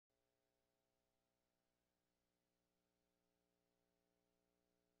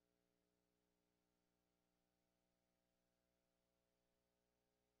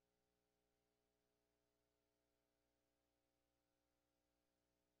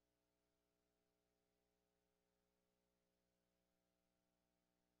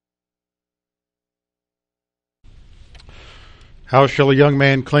How shall a young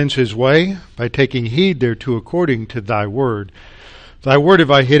man cleanse his way? By taking heed thereto according to thy word. Thy word have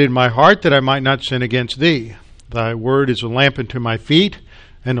I hid in my heart, that I might not sin against thee. Thy word is a lamp unto my feet,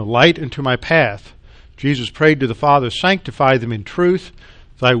 and a light unto my path. Jesus prayed to the Father, sanctify them in truth.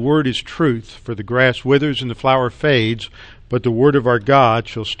 Thy word is truth. For the grass withers and the flower fades, but the word of our God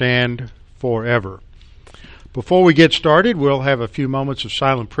shall stand forever. Before we get started, we'll have a few moments of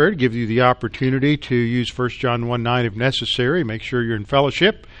silent prayer to give you the opportunity to use 1 John 1:9 if necessary. Make sure you're in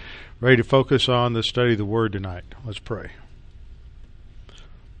fellowship, ready to focus on the study of the Word tonight. Let's pray.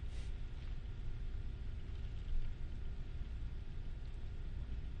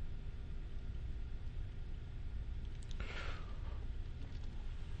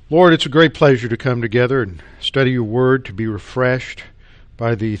 Lord, it's a great pleasure to come together and study your Word, to be refreshed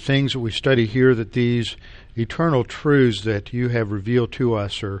by the things that we study here, that these eternal truths that you have revealed to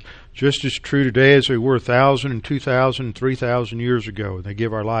us are just as true today as they were 1,000 and 2,000 and 3,000 years ago. They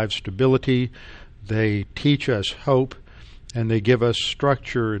give our lives stability, they teach us hope, and they give us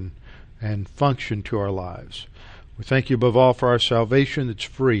structure and function to our lives. We thank you above all for our salvation that's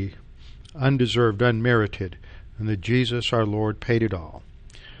free, undeserved, unmerited, and that Jesus our Lord paid it all.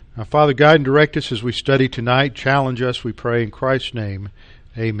 Now, Father, guide and direct us as we study tonight. Challenge us, we pray, in Christ's name.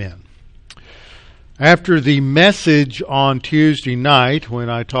 Amen. After the message on Tuesday night, when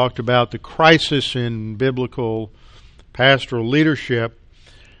I talked about the crisis in biblical pastoral leadership,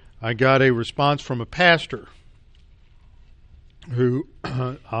 I got a response from a pastor who,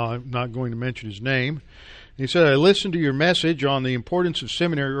 I'm not going to mention his name. He said, I listened to your message on the importance of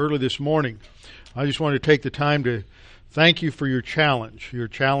seminary early this morning. I just wanted to take the time to thank you for your challenge. Your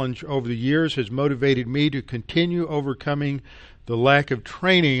challenge over the years has motivated me to continue overcoming the lack of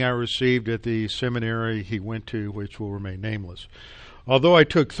training I received at the seminary he went to, which will remain nameless. Although I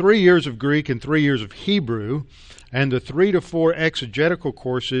took 3 years of Greek and 3 years of Hebrew, and the 3 to 4 exegetical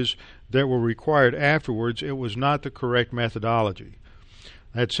courses that were required afterwards, it was not the correct methodology.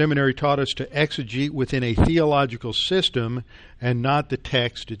 That seminary taught us to exegete within a theological system and not the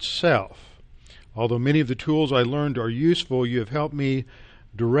text itself. Although many of the tools I learned are useful, you have helped me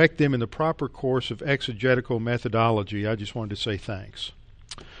direct them in the proper course of exegetical methodology. I just wanted to say thanks.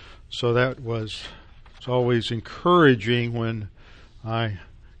 So it's always encouraging when I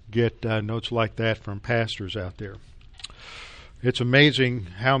get notes like that from pastors out there. It's amazing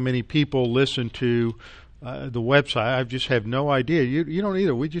how many people listen to the website. I just have no idea. You don't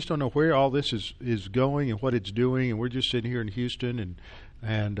either. We just don't know where all this is going and what it's doing, and we're just sitting here in Houston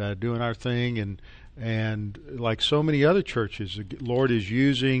and doing our thing, and like so many other churches, the Lord is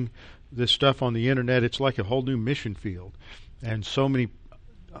using this stuff on the internet. It's like a whole new mission field, and so many,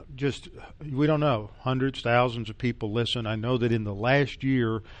 we don't know, hundreds, thousands of people listen. I know that in the last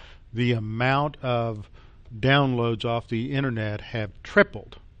year, the amount of downloads off the internet have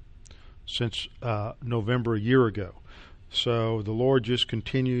tripled since November a year ago. So the Lord just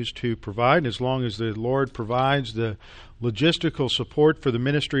continues to provide, and as long as the Lord provides the logistical support for the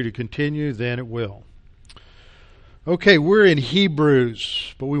ministry to continue, then it will. Okay, we're in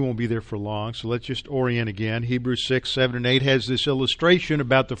Hebrews, but we won't be there for long, so let's just orient again. Hebrews 6, 7, and 8 has this illustration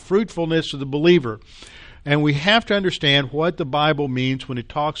about the fruitfulness of the believer. And we have to understand what the Bible means when it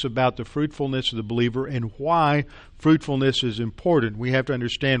talks about the fruitfulness of the believer and why fruitfulness is important. We have to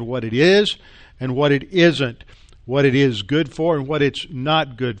understand what it is and what it isn't, what it is good for and what it's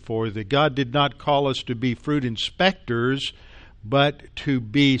not good for. That God did not call us to be fruit inspectors, but to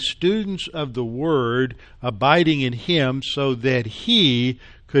be students of the Word, abiding in Him so that He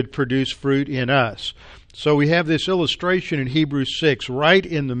could produce fruit in us. So we have this illustration in Hebrews 6 right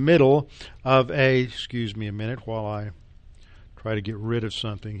in the middle of excuse me a minute while I try to get rid of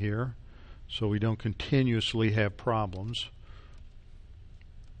something here so we don't continuously have problems.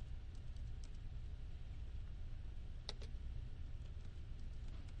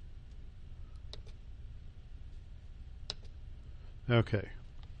 Okay.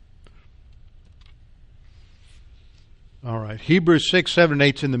 All right. Hebrews 6, 7, and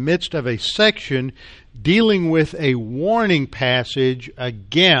 8 is in the midst of a section dealing with a warning passage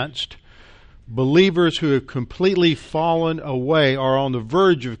against believers who have completely fallen away, or on the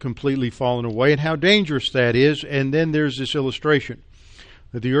verge of completely falling away, and how dangerous that is. And then there's this illustration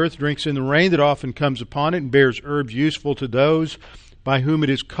that the earth drinks in the rain that often comes upon it and bears herbs useful to those by whom it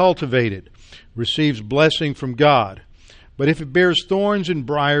is cultivated, receives blessing from God. But if it bears thorns and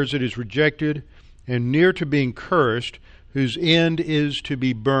briars, it is rejected and near to being cursed, whose end is to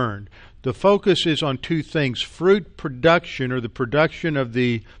be burned. The focus is on two things: fruit production, or the production of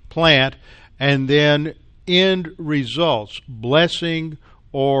the plant, and then end results, blessing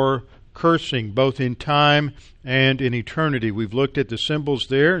or cursing, both in time and in eternity. We've looked at the symbols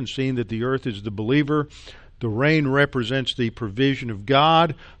there and seen that the earth is the believer. The rain represents the provision of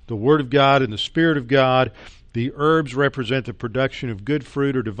God, the Word of God, and the Spirit of God. The herbs represent the production of good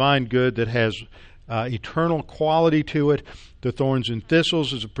fruit or divine good that has eternal quality to it. The thorns and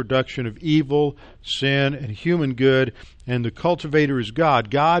thistles is a production of evil, sin, and human good. And the cultivator is God.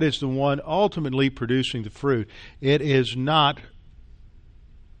 God is the one ultimately producing the fruit. It is not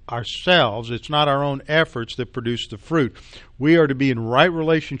ourselves, it's not our own efforts that produce the fruit. We are to be in right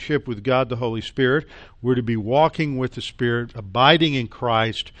relationship with God the Holy Spirit. We're to be walking with the Spirit, abiding in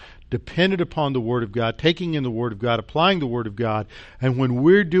Christ, dependent upon the Word of God, taking in the Word of God, applying the Word of God. And when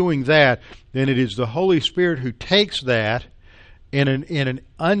we're doing that, then it is the Holy Spirit who takes that in an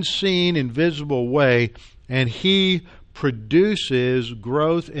unseen, invisible way, and He produces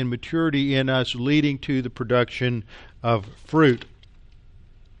growth and maturity in us, leading to the production of fruit.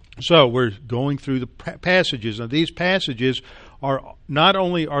 So we're going through the passages. Now these passages are not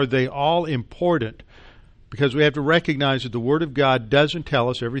only are they all important, because we have to recognize that the Word of God doesn't tell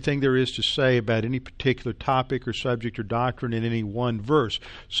us everything there is to say about any particular topic or subject or doctrine in any one verse.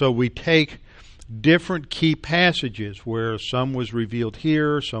 So we take different key passages where some was revealed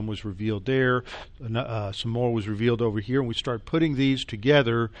here, some was revealed there, some more was revealed over here, and we start putting these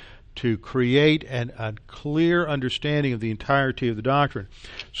together to create a clear understanding of the entirety of the doctrine.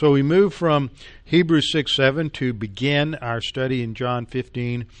 So we move from Hebrews 6:7 to begin our study in John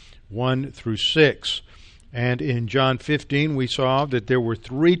 15, 1 through 6. And in John 15, we saw that there were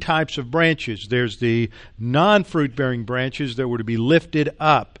three types of branches. There's the non-fruit-bearing branches that were to be lifted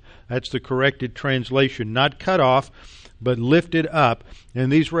up. That's the corrected translation. Not cut off, but lifted up.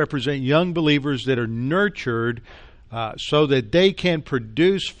 And these represent young believers that are nurtured so that they can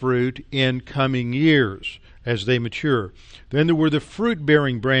produce fruit in coming years as they mature. Then there were the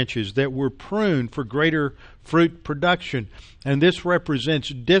fruit-bearing branches that were pruned for greater fruit production. And this represents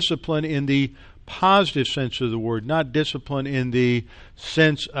discipline in the positive sense of the word, not discipline in the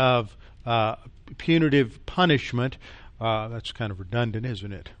sense of punitive punishment. That's kind of redundant,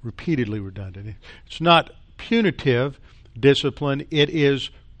 isn't it? Repeatedly redundant. It's not punitive discipline, it is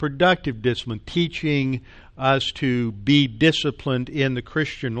productive discipline, teaching us to be disciplined in the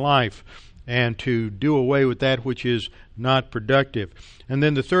Christian life and to do away with that which is not productive. And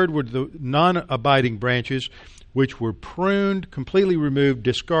then the third were the non-abiding branches, which were pruned, completely removed,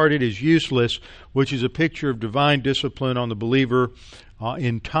 discarded as useless, which is a picture of divine discipline on the believer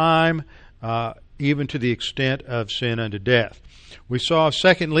in time, even to the extent of sin unto death. We saw,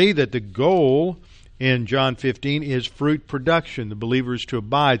 secondly, that the goal in John 15 is fruit production. The believer is to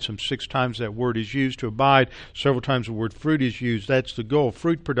abide. Some 6 times that word is used, to abide. Several times the word fruit is used. That's the goal,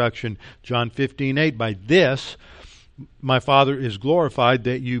 fruit production. John 15:8, by this my Father is glorified,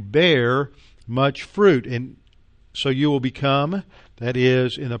 that you bear much fruit. And so you will become, that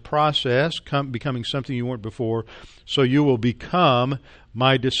is, in a process, becoming something you weren't before, so you will become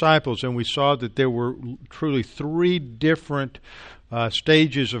my disciples. And we saw that there were truly 3 different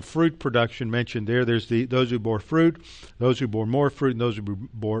stages of fruit production mentioned there. There's those who bore fruit, those who bore more fruit, and those who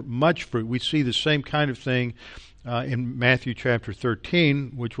bore much fruit. We see the same kind of thing in Matthew chapter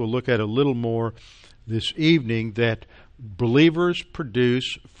 13, which we'll look at a little more this evening, that believers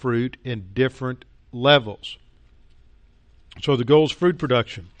produce fruit in different levels. So the goal is fruit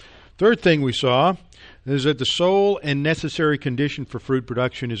production. Third thing we saw is that the sole and necessary condition for fruit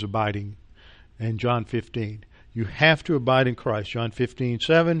production is abiding in John 15. You have to abide in Christ. John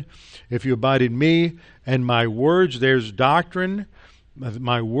 15:7, if you abide in me and my words, there's doctrine.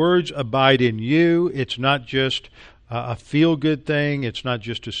 My words abide in you. It's not just a feel-good thing. It's not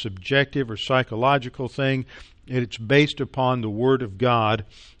just a subjective or psychological thing. It's based upon the Word of God,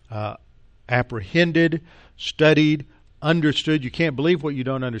 apprehended, studied, understood. You can't believe what you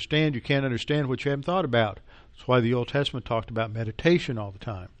don't understand. You can't understand what you haven't thought about. That's why the Old Testament talked about meditation all the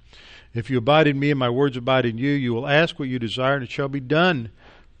time. If you abide in me and my words abide in you, you will ask what you desire and it shall be done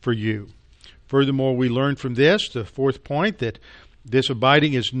for you. Furthermore, we learn from this, the fourth point, that this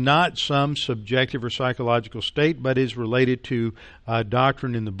abiding is not some subjective or psychological state, but is related to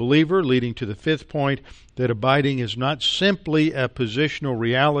doctrine in the believer, leading to the fifth point, that abiding is not simply a positional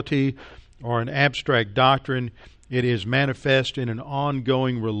reality or an abstract doctrine. It is manifest in an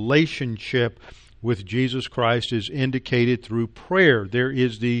ongoing relationship with Jesus Christ, is indicated through prayer. There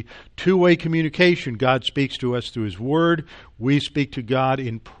is the two-way communication. God speaks to us through His Word. We speak to God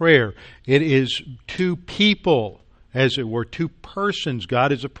in prayer. It is two people, as it were, two persons.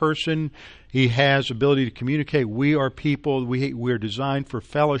 God is a person. He has ability to communicate. We are people. We are designed for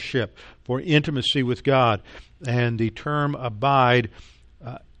fellowship, for intimacy with God. And the term abide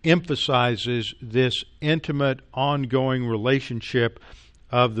emphasizes this intimate, ongoing relationship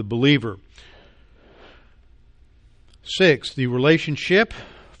of the believer. 6, the relationship,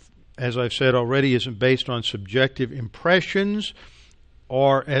 as I've said already, isn't based on subjective impressions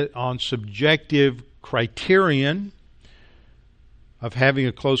or on subjective criterion of having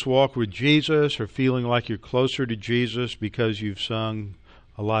a close walk with Jesus or feeling like you're closer to Jesus because you've sung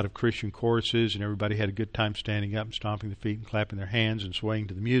a lot of Christian choruses and everybody had a good time standing up and stomping their feet and clapping their hands and swaying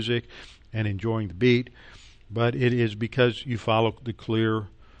to the music and enjoying the beat. But it is because you follow the clear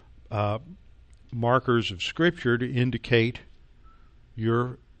markers of Scripture to indicate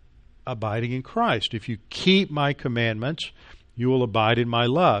you're abiding in Christ. If you keep my commandments, you will abide in my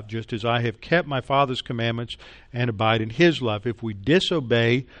love, just as I have kept my Father's commandments and abide in his love. If we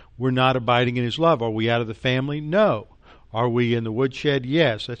disobey, we're not abiding in his love. Are we out of the family? No. Are we in the woodshed?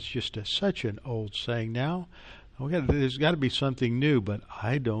 Yes. That's just such an old saying now. There's got to be something new, but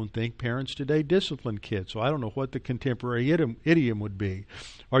I don't think parents today discipline kids, so I don't know what the contemporary idiom would be.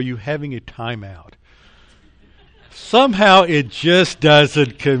 Are you having a timeout? Somehow it just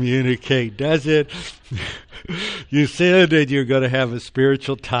doesn't communicate, does it? You said that you're going to have a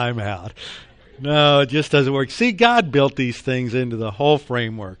spiritual timeout. No, it just doesn't work. See, God built these things into the whole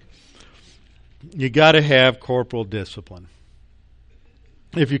framework. You got to have corporal discipline.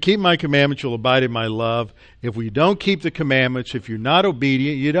 If you keep my commandments, you'll abide in my love. If you don't keep the commandments, if you're not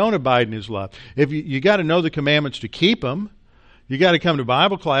obedient, you don't abide in his love. If you got to know the commandments to keep them. You got to come to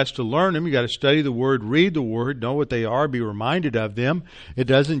Bible class to learn them. You got to study the Word, read the Word, know what they are, be reminded of them. It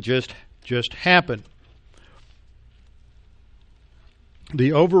doesn't just happen.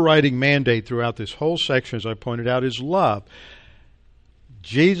 The overriding mandate throughout this whole section, as I pointed out, is love.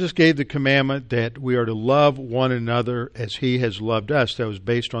 Jesus gave the commandment that we are to love one another as he has loved us. That was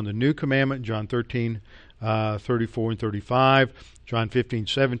based on the new commandment, John 13, 34 and 35. John 15,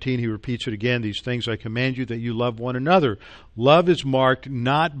 17, he repeats it again. These things I command you, that you love one another. Love is marked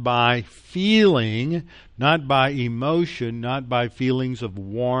not by feeling, not by emotion, not by feelings of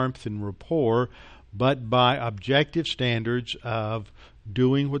warmth and rapport, but by objective standards of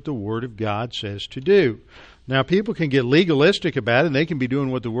doing what the Word of God says to do. Now, people can get legalistic about it, and they can be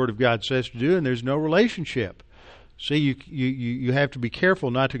doing what the Word of God says to do, and there's no relationship. See, you have to be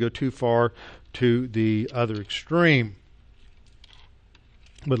careful not to go too far to the other extreme.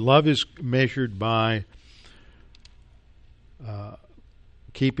 But love is measured by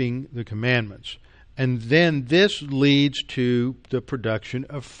keeping the commandments. And then this leads to the production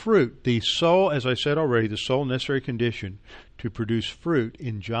of fruit. The sole, as I said already, the sole necessary condition to produce fruit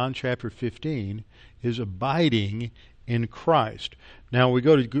in John chapter 15 is abiding in Christ. Now we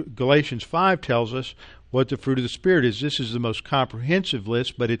go to Galatians 5 tells us what the fruit of the Spirit is. This is the most comprehensive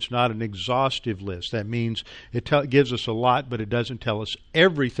list, but it's not an exhaustive list. That means it gives us a lot, but it doesn't tell us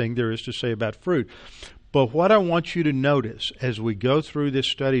everything there is to say about fruit. But what I want you to notice as we go through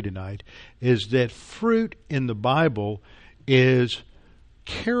this study tonight is that fruit in the Bible is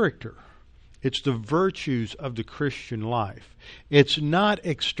character. It's the virtues of the Christian life. It's not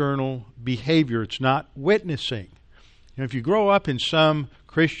external behavior. It's not witnessing. And if you grow up in some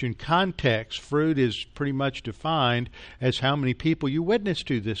Christian context, fruit is pretty much defined as how many people you witnessed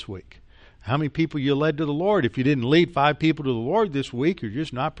to this week. How many people you led to the Lord. If you didn't lead 5 people to the Lord this week, you're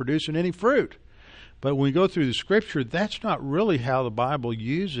just not producing any fruit. But when we go through the Scripture, that's not really how the Bible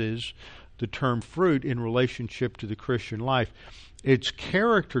uses the term fruit in relationship to the Christian life. It's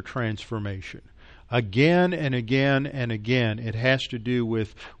character transformation. Again and again and again, it has to do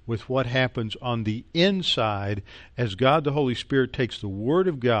with what happens on the inside as God the Holy Spirit takes the Word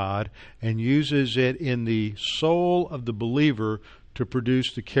of God and uses it in the soul of the believer to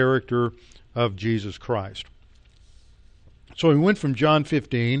produce the character of Jesus Christ. So we went from John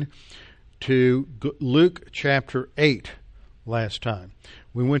 15 to Luke chapter 8 last time.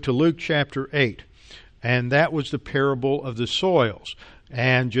 We went to Luke chapter 8, and that was the parable of the soils.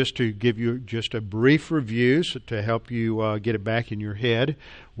 And just to give you just a brief review to help you get it back in your head,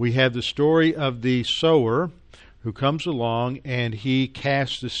 we have the story of the sower who comes along and he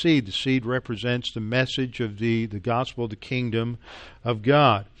casts the seed. The seed represents the message of the gospel of the kingdom of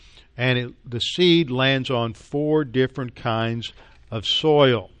God. And the seed lands on 4 different kinds of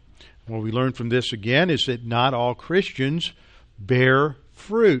soil. What we learn from this again is that not all Christians bear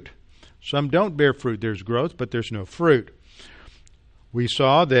fruit. Some don't bear fruit. There's growth, but there's no fruit. We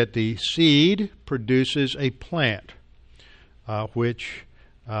saw that the seed produces a plant, when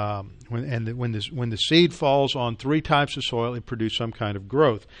the seed falls on 3 types of soil, it produces some kind of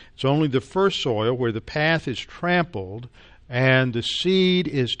growth. It's only the first soil where the path is trampled and the seed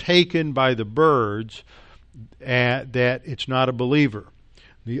is taken by the birds that it's not a believer.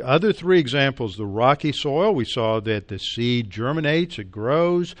 The other three examples, the rocky soil, we saw that the seed germinates, it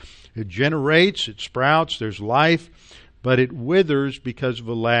grows, it generates, it sprouts, there's life, but it withers because of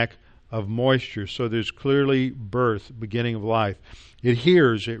a lack of moisture. So there's clearly birth, beginning of life. It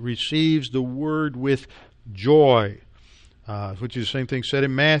hears, it receives the word with joy, which is the same thing said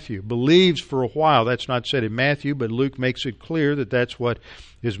in Matthew. Believes for a while. That's not said in Matthew, but Luke makes it clear that that's what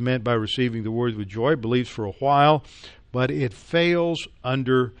is meant by receiving the word with joy. Believes for a while, but it fails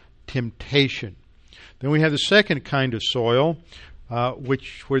under temptation. Then we have the second kind of soil,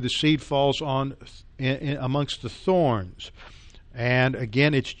 where the seed falls on amongst the thorns. And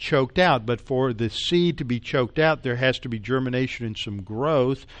again, it's choked out. But for the seed to be choked out, there has to be germination and some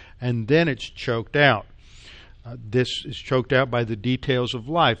growth, and then it's choked out. This is choked out by the details of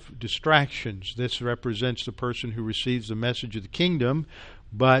life, distractions. This represents the person who receives the message of the kingdom,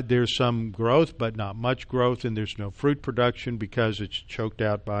 but there's some growth, but not much growth, and there's no fruit production because it's choked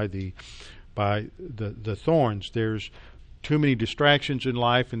out by the thorns. There's too many distractions in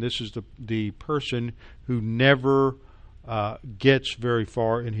life, and this is the person who never gets very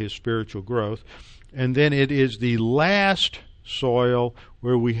far in his spiritual growth. And then it is the last soil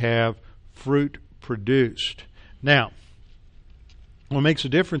where we have fruit produced. Now, what makes a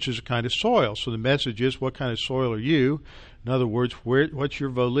difference is the kind of soil. So the message is, what kind of soil are you? In other words, what's your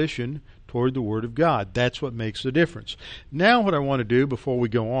volition toward the Word of God? That's what makes the difference. Now what I want to do before we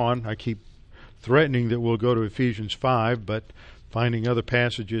go on, I keep threatening that we'll go to Ephesians 5, but finding other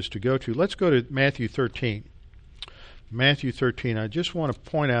passages to go to. Let's go to Matthew 13. Matthew 13. I just want to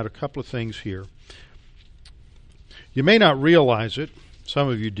point out a couple of things here. You may not realize it. Some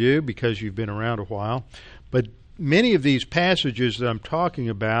of you do because you've been around a while. But many of these passages that I'm talking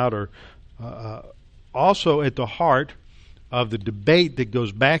about are also at the heart of the debate that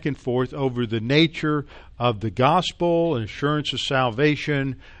goes back and forth over the nature of the gospel and assurance of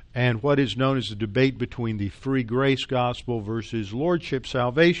salvation, and what is known as the debate between the free grace gospel versus lordship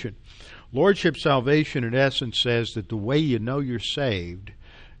salvation. Lordship salvation, in essence, says that the way you know you're saved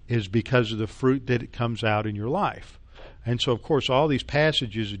is because of the fruit that comes out in your life. And so, of course, all these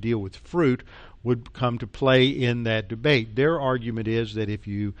passages that deal with fruit would come to play in that debate. Their argument is that if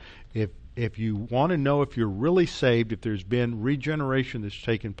you want to know if you're really saved, if there's been regeneration that's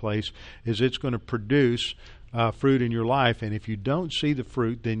taken place, is it's going to produce fruit in your life. And if you don't see the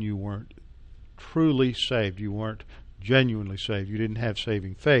fruit, then you weren't truly saved. You weren't genuinely saved. You didn't have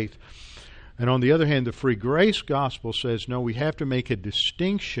saving faith. And on the other hand, the free grace gospel says, no, we have to make a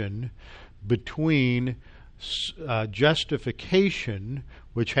distinction between justification,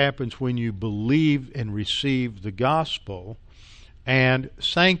 which happens when you believe and receive the gospel, and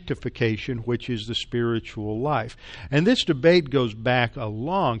sanctification, which is the spiritual life. And this debate goes back a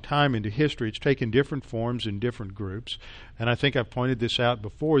long time into history. It's taken different forms in different groups. And I think I've pointed this out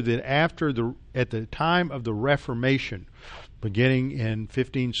before, that at the time of the Reformation, beginning in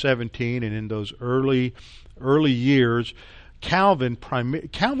 1517 and in those early years,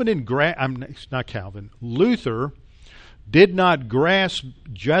 Luther did not grasp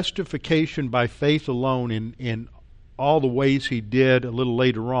justification by faith alone in all the ways he did a little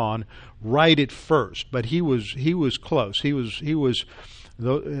later on, right at first. But he was close. He was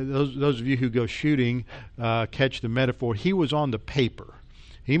those of you who go shooting catch the metaphor. He was on the paper.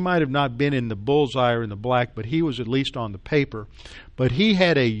 He might have not been in the bullseye or in the black, but he was at least on the paper. But he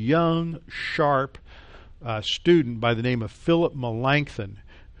had a young, sharp student by the name of Philip Melanchthon,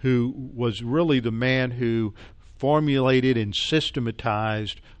 who was really the man who formulated and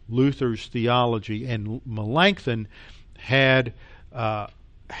systematized Luther's theology. And Melanchthon had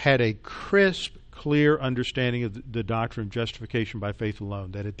a crisp, clear understanding of the doctrine of justification by faith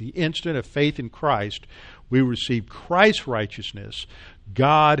alone, that at the instant of faith in Christ, we receive Christ's righteousness.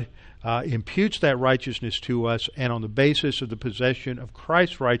 God imputes that righteousness to us, and on the basis of the possession of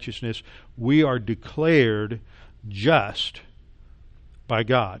Christ's righteousness, we are declared just by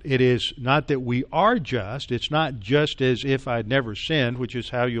God. It is not that we are just. It's not just as if I'd never sinned, which is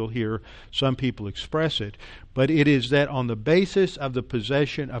how you'll hear some people express it. But it is that on the basis of the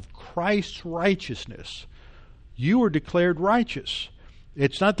possession of Christ's righteousness, you are declared righteous.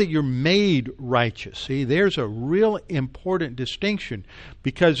 It's not that you're made righteous. See, there's a real important distinction,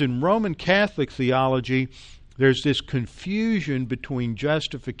 because in Roman Catholic theology, there's this confusion between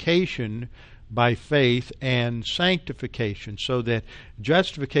justification by faith and sanctification, so that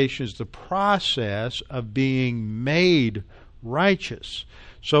justification is the process of being made righteous.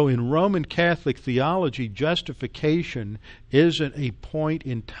 So in Roman Catholic theology, justification isn't a point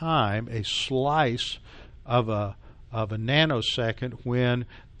in time, a slice of a nanosecond, when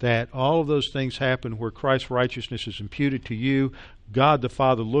that all of those things happen where Christ's righteousness is imputed to you. God the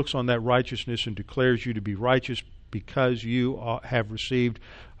Father looks on that righteousness and declares you to be righteous because you have received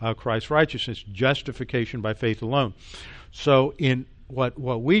Christ's righteousness, justification by faith alone. So in what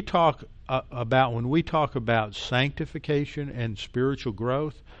we talk about when we talk about sanctification and spiritual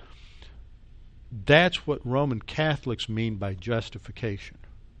growth, that's what Roman Catholics mean by justification.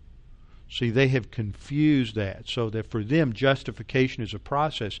 See, they have confused that, so that for them justification is a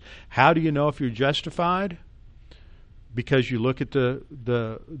process. How do you know if you're justified? Because you look at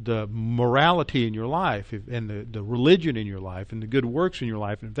the morality in your life and the religion in your life and the good works in your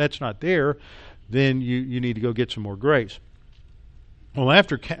life. And if that's not there, then you need to go get some more grace. Well,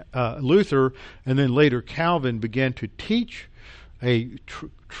 after Luther and then later Calvin began to teach a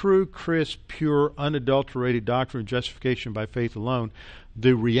true, crisp, pure, unadulterated doctrine of justification by faith alone,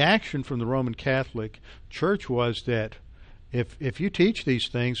 the reaction from the Roman Catholic Church was that if you teach these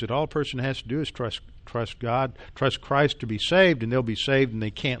things, that all a person has to do is trust God, trust Christ to be saved, and they'll be saved and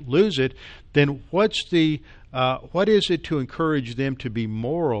they can't lose it, then what is it to encourage them to be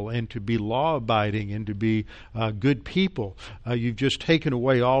moral and to be law-abiding and to be good people? You've just taken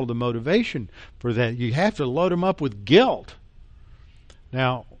away all of the motivation for that. You have to load them up with guilt.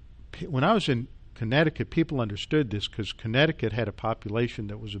 Now, when I was in Connecticut, people understood this because Connecticut had a population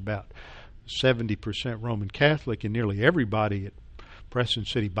that was about 70% Roman Catholic, and nearly everybody at Preston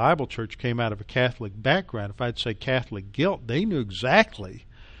City Bible Church came out of a Catholic background. If I'd say Catholic guilt, they knew exactly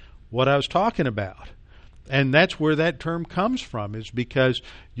what I was talking about. And that's where that term comes from, is because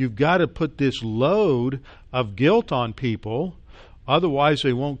you've got to put this load of guilt on people, otherwise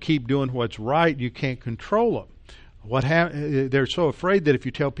they won't keep doing what's right. You can't control them. They're so afraid that if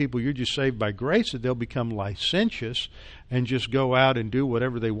you tell people you're just saved by grace, that they'll become licentious and just go out and do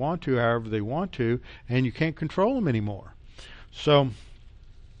whatever they want to, however they want to, and you can't control them anymore. So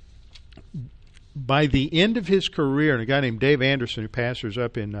by the end of his career, and a guy named Dave Anderson, who pastors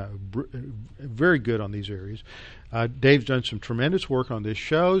up in, very good on these areas, Dave's done some tremendous work on this,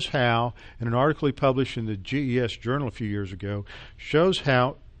 shows how, in an article he published in the GES Journal a few years ago, shows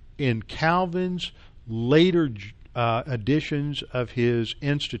how in Calvin's later editions of his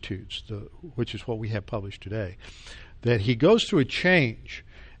Institutes, which is what we have published today, that he goes through a change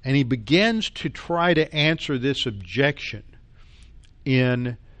and he begins to try to answer this objection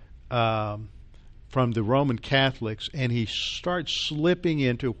from the Roman Catholics, and he starts slipping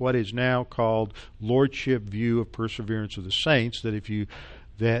into what is now called lordship view of perseverance of the saints, that if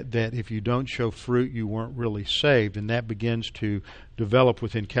you don't show fruit, you weren't really saved. And that begins to develop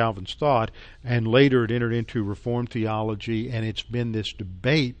within Calvin's thought. And later it entered into Reformed theology, and it's been this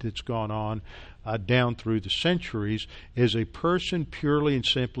debate that's gone on down through the centuries. Is a person purely and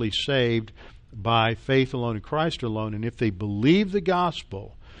simply saved by faith alone in Christ alone? And if they believe the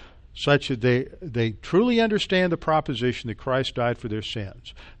gospel, such that they truly understand the proposition that Christ died for their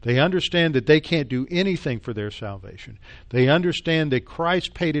sins. They understand that they can't do anything for their salvation. They understand that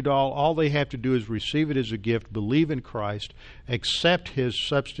Christ paid it all. All they have to do is receive it as a gift, believe in Christ, accept His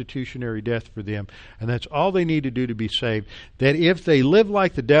substitutionary death for them, and that's all they need to do to be saved. That if they live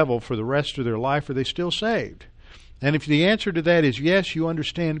like the devil for the rest of their life, are they still saved? And if the answer to that is yes, you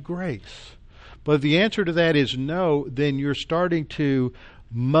understand grace. But if the answer to that is no, then you're starting to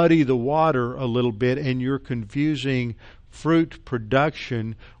muddy the water a little bit, and you're confusing fruit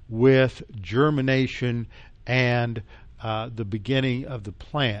production with germination and the beginning of the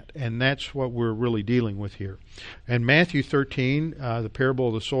plant. And that's what we're really dealing with here. And Matthew 13, the parable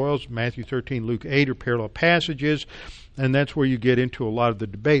of the soils, Matthew 13, Luke 8 are parallel passages, and that's where you get into a lot of the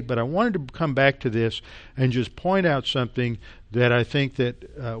debate. But I wanted to come back to this and just point out something that I think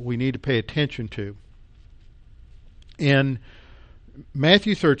that we need to pay attention to. In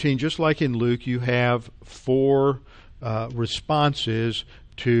Matthew 13, just like in Luke, you have four responses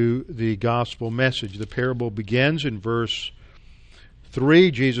to the gospel message. The parable begins in verse 3.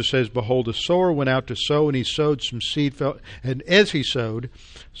 Jesus says, "Behold, a sower went out to sow, and he sowed some seed. And as he sowed,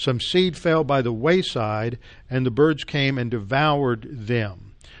 some seed fell by the wayside, and the birds came and devoured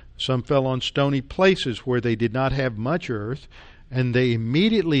them. Some fell on stony places where they did not have much earth, and they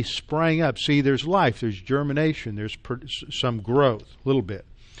immediately sprang up." See, there's life, there's germination, there's some growth, a little bit,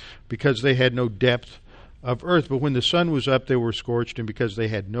 because they had no depth of earth. But when the sun was up, they were scorched, and because they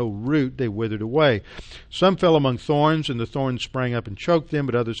had no root, they withered away. Some fell among thorns, and the thorns sprang up and choked them,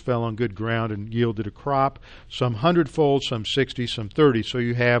 but others fell on good ground and yielded a crop, some 100-fold, some 60, some 30. So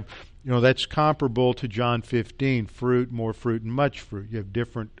you have, that's comparable to John 15, fruit, more fruit, and much fruit. You have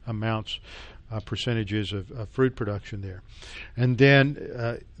different amounts, percentages of fruit production there. And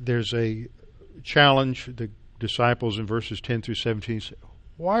then there's a challenge. The disciples in verses 10 through 17 say,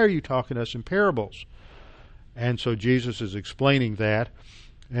 "Why are you talking to us in parables?" And so Jesus is explaining that.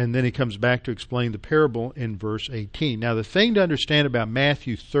 And then he comes back to explain the parable in verse 18. Now, the thing to understand about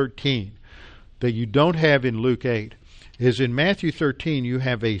Matthew 13 that you don't have in Luke 8 is in Matthew 13 you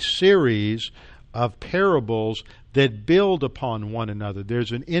have a series of parables that build upon one another.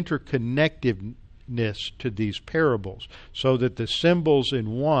 There's an interconnectedness to these parables, so that the symbols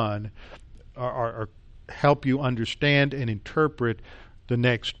in one are help you understand and interpret the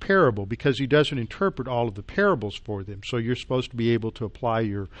next parable, because he doesn't interpret all of the parables for them. So you're supposed to be able to apply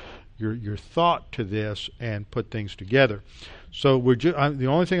your thought to this and put things together. So the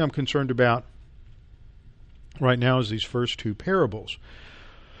only thing I'm concerned about right now is these first two parables.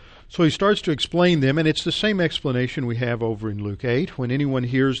 So he starts to explain them, and it's the same explanation we have over in Luke 8. When anyone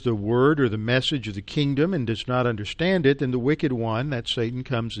hears the word or the message of the kingdom and does not understand it, then the wicked one, that Satan,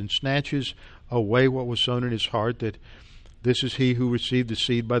 comes and snatches away what was sown in his heart. That this is he who received the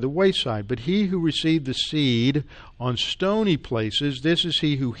seed by the wayside. But he who received the seed on stony places, this is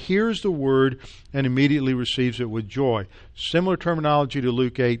he who hears the word and immediately receives it with joy. Similar terminology to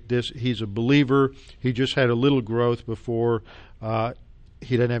Luke 8. He's a believer. He just had a little growth before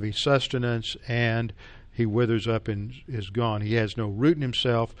he doesn't have any sustenance, and he withers up and is gone. He has no root in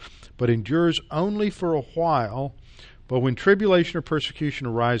himself, but endures only for a while. But when tribulation or persecution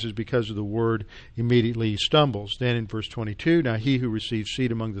arises because of the word, immediately he stumbles. Then in verse 22, now he who receives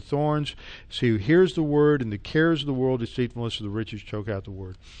seed among the thorns is he who hears the word, and the cares of the world, deceitfulness of the riches, choke out the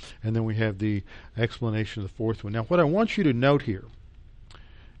word. And then we have the explanation of the fourth one. Now what I want you to note here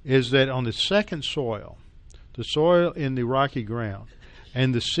is that on the second soil, the soil in the rocky ground,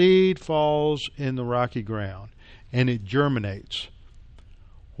 and the seed falls in the rocky ground, and it germinates.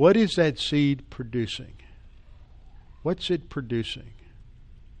 What is that seed producing? What's it producing?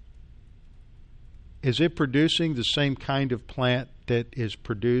 Is it producing the same kind of plant that is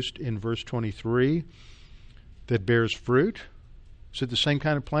produced in verse 23 that bears fruit? Is it the same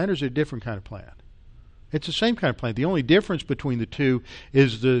kind of plant, or is it a different kind of plant? It's the same kind of plant. The only difference between the two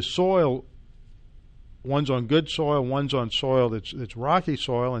is the soil. One's on good soil, one's on soil that's rocky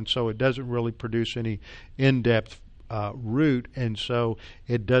soil, and so it doesn't really produce any in-depth root, and so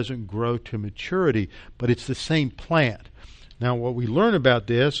it doesn't grow to maturity, but it's the same plant. Now, what we learn about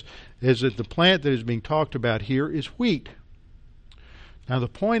this is that the plant that is being talked about here is wheat. Now, the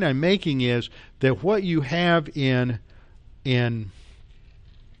point I'm making is that what you have in the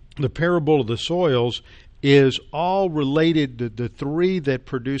parable of the soils is all related. The three that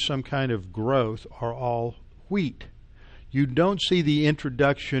produce some kind of growth are all wheat. You don't see the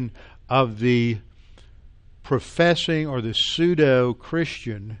introduction of the professing or the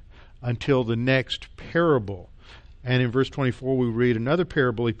pseudo-Christian until the next parable. And in verse 24 we read another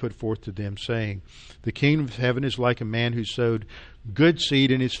parable he put forth to them, saying, the kingdom of heaven is like a man who sowed good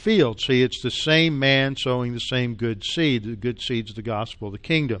seed in his field. See, it's the same man sowing the same good seed. The good seed's the gospel of the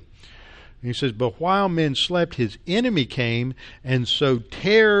kingdom. And he says, but while men slept, his enemy came and sowed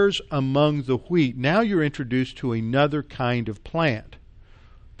tares among the wheat. Now you're introduced to another kind of plant.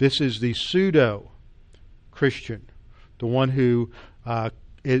 This is the pseudo-Christian, the one who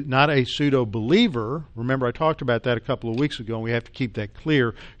is not a pseudo-believer. Remember, I talked about that a couple of weeks ago, and we have to keep that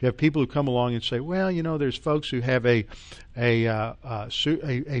clear. You have people who come along and say, well, there's folks who have a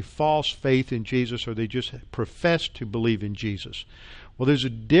false faith in Jesus, or they just profess to believe in Jesus. Well, there's a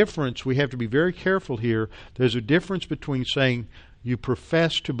difference. We have to be very careful here. There's a difference between saying you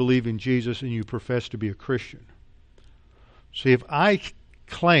profess to believe in Jesus and you profess to be a Christian. See, if I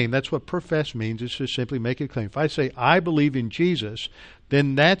claim, that's what profess means, is to simply make a claim. If I say I believe in Jesus,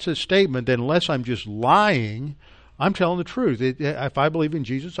 then that's a statement that unless I'm just lying, I'm telling the truth. If I believe in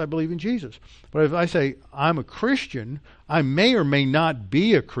Jesus, I believe in Jesus. But if I say I'm a Christian, I may or may not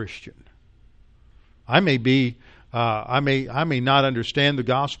be a Christian. I may not understand the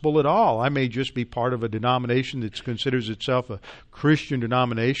gospel at all. I may just be part of a denomination that considers itself a Christian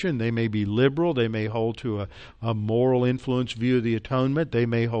denomination. They may be liberal. They may hold to a moral influence view of the atonement. They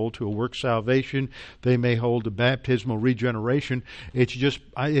may hold to a work salvation. They may hold to baptismal regeneration. It's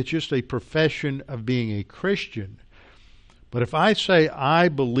just a profession of being a Christian. But if I say I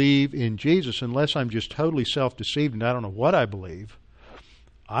believe in Jesus, unless I'm just totally self-deceived and I don't know what I believe,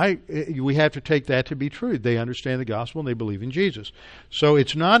 we have to take that to be true. They understand the gospel and they believe in Jesus. So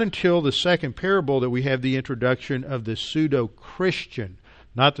it's not until the second parable that we have the introduction of the pseudo-Christian.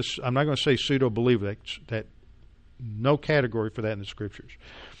 I'm not going to say pseudo-believer. That no category for that in the Scriptures.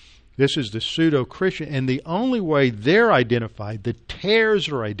 This is the pseudo-Christian, and the only way they're identified, the tares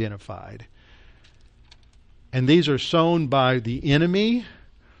are identified, and these are sown by the enemy.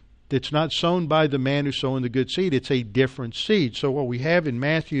 It's not sown by the man who's sowing the good seed. It's a different seed. So what we have in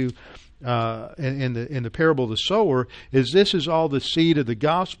Matthew in the parable of the sower, is this is all the seed of the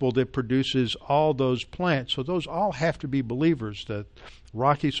gospel that produces all those plants. So those all have to be believers, the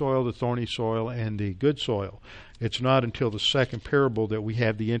rocky soil, the thorny soil, and the good soil. It's not until the second parable that we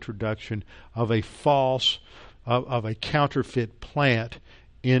have the introduction of a counterfeit plant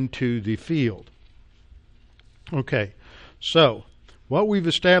into the field. Okay, so what we've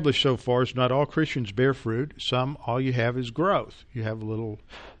established so far is not all Christians bear fruit. All you have is growth. You have a little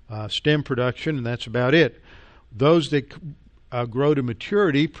stem production, and that's about it. Those that grow to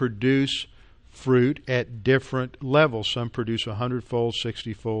maturity produce fruit at different levels. Some produce 100-fold,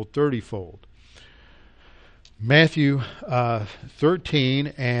 60-fold, 30-fold. Matthew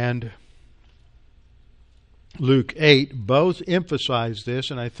 13 and Luke 8 both emphasize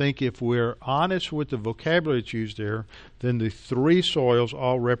this, and I think if we're honest with the vocabulary that's used there, then the three soils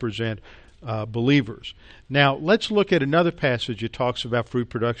all represent believers. Now, let's look at another passage that talks about fruit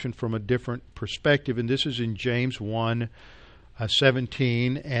production from a different perspective, and this is in James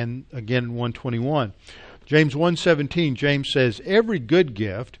 1:17 and again 1:21. James 1:17, James says, "Every good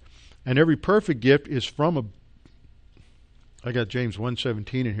gift and every perfect gift is from a..." I got James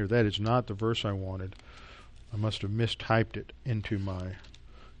 1:17 in here. That is not the verse I wanted. I must have mistyped it into my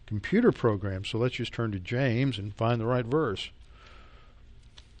computer program. So let's just turn to James and find the right verse.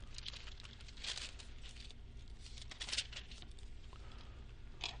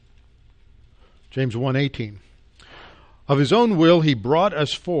 James 1:18. "Of his own will he brought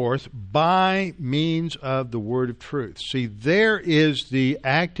us forth by means of the word of truth." See, there is the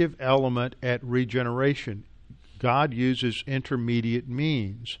active element at regeneration. God uses intermediate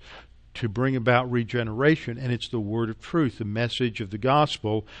means to bring about regeneration, and it's the word of truth, the message of the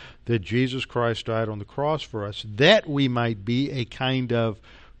gospel that Jesus Christ died on the cross for us, that we might be a kind of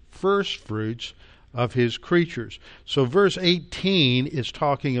first fruits of his creatures. So verse 18 is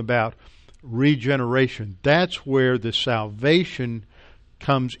talking about regeneration. That's where the salvation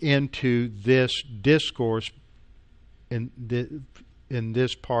comes into this discourse in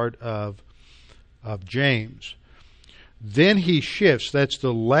this part of James. Then he shifts. That's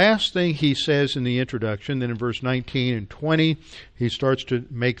the last thing he says in the introduction. Then in verse 19 and 20, he starts to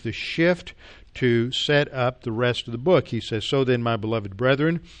make the shift to set up the rest of the book. He says, "So then, my beloved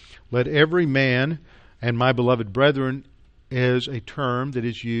brethren, let every man," and my beloved brethren is a term that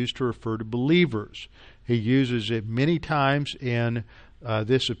is used to refer to believers. He uses it many times in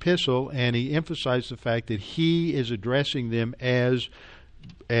this epistle, and he emphasizes the fact that he is addressing them as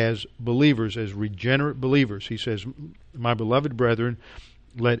believers, as regenerate believers. He says, "My beloved brethren,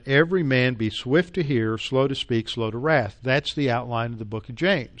 let every man be swift to hear, slow to speak, slow to wrath." That's the outline of the book of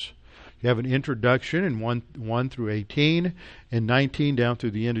James. You have an introduction in 1 through 18, and 19 down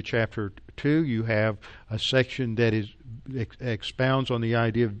through the end of chapter 2. You have a section that expounds on the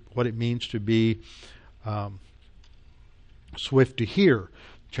idea of what it means to be swift to hear.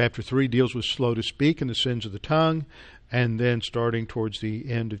 Chapter 3 deals with slow to speak and the sins of the tongue. And then starting towards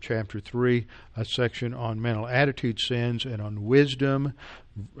the end of chapter 3, a section on mental attitude sins and on wisdom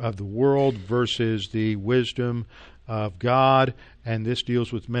of the world versus the wisdom of God. And this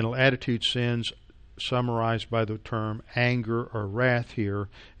deals with mental attitude sins, summarized by the term anger or wrath here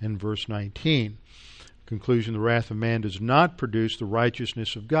in verse 19. Conclusion, the wrath of man does not produce the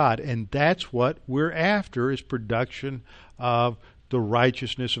righteousness of God. And that's what we're after, is production of the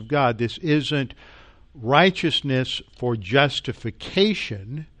righteousness of God. This isn't righteousness for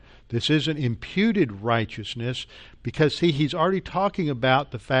justification. This isn't imputed righteousness, because he's already talking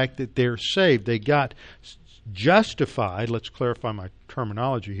about the fact that they're saved. They got justified. Let's clarify my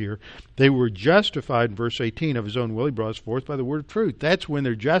terminology here. They were justified in verse 18. "Of his own will he brought us forth by the word of truth." That's when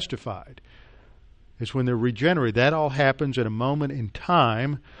they're justified. It's when they're regenerated. That all happens at a moment in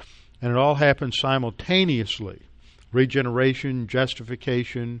time, and it all happens simultaneously. Regeneration,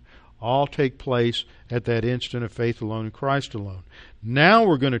 justification, all take place at that instant of faith alone in Christ alone. Now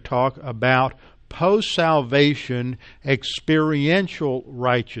we're going to talk about post-salvation experiential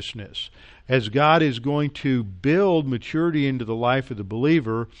righteousness, as God is going to build maturity into the life of the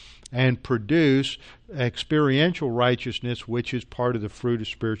believer and produce experiential righteousness, which is part of the fruit of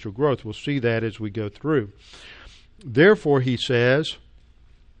spiritual growth. We'll see that as we go through. Therefore, he says,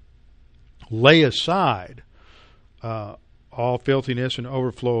 lay aside all filthiness and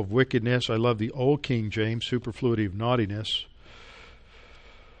overflow of wickedness. I love the old King James, superfluity of naughtiness.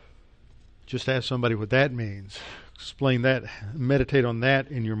 Just ask somebody what that means. Explain that. Meditate on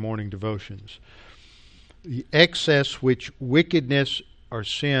that in your morning devotions. The excess which wickedness or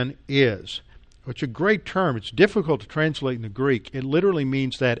sin is. It's a great term. It's difficult to translate in the Greek. It literally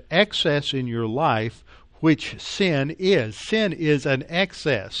means that excess in your life which sin is. Sin is an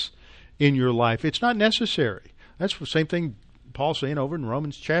excess in your life. It's not necessary. That's the same thing Paul's saying over in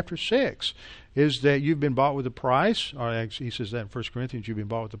Romans chapter 6, is that you've been bought with a price. Or actually, he says that in 1 Corinthians, you've been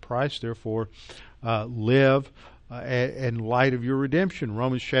bought with a price, therefore live in light of your redemption.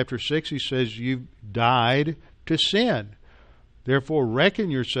 Romans chapter 6, he says you've died to sin. Therefore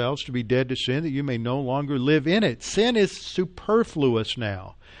reckon yourselves to be dead to sin, that you may no longer live in it. Sin is superfluous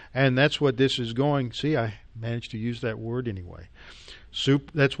now. And that's what this is going. See, I managed to use that word anyway.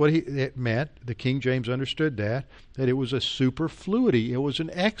 That's what it meant. The King James understood that it was a superfluity. It was an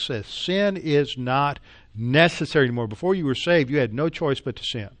excess. Sin is not necessary anymore. Before you were saved, you had no choice but to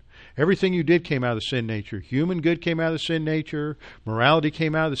sin. Everything you did came out of the sin nature. Human good came out of the sin nature. Morality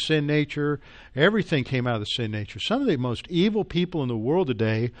came out of the sin nature. Everything came out of the sin nature. Some of the most evil people in the world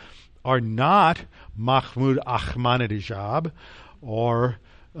today are not Mahmoud Ahmadinejad or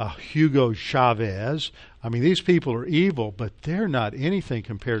Hugo Chavez. I mean, these people are evil, but they're not anything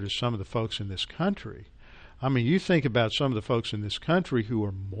compared to some of the folks in this country. I mean, you think about some of the folks in this country who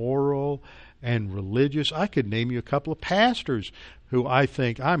are moral and religious. I could name you a couple of pastors who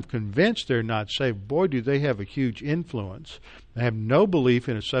I'm convinced they're not saved. Boy, do they have a huge influence. They have no belief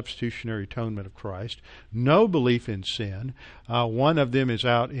in a substitutionary atonement of Christ, no belief in sin. One of them is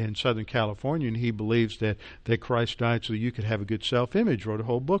out in Southern California, and he believes that Christ died so you could have a good self-image. Wrote a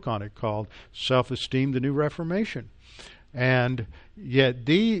whole book on it called Self-Esteem, the New Reformation. And yet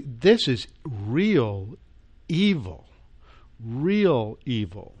this is real evil. Real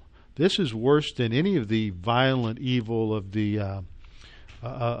evil. This is worse than any of the violent evil of the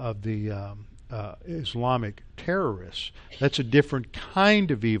Islamic terrorists. That's a different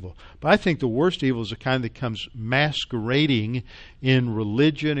kind of evil. But I think the worst evil is the kind that comes masquerading in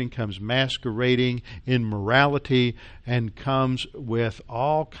religion and comes masquerading in morality and comes with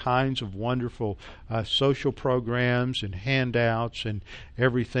all kinds of wonderful social programs and handouts and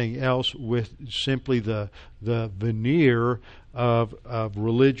everything else with simply the veneer of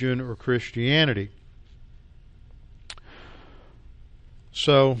religion or Christianity.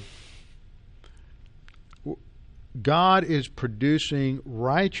 So God is producing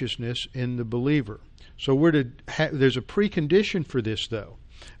righteousness in the believer. So there's a precondition for this, though.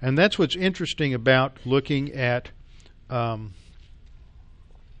 And that's what's interesting about looking at James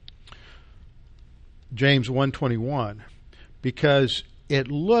 1:21, because it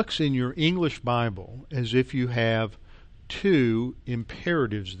looks in your English Bible as if you have two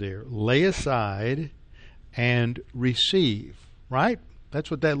imperatives there: lay aside and receive, right? That's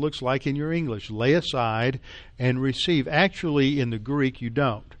what that looks like in your English. Lay aside and receive. Actually, in the Greek, you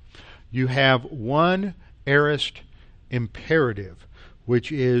don't. You have one aorist imperative, which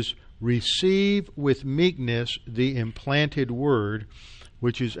is receive with meekness the implanted word,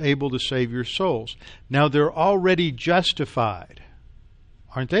 which is able to save your souls. Now, they're already justified,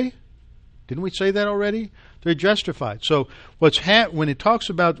 aren't they? Didn't we say that already? They're justified. So when it talks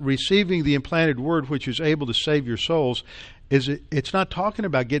about receiving the implanted word, which is able to save your souls, it's not talking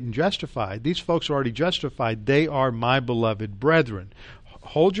about getting justified. These folks are already justified. They are my beloved brethren.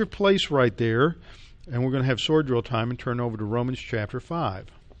 Hold your place right there, and we're going to have sword drill time and turn over to Romans chapter 5.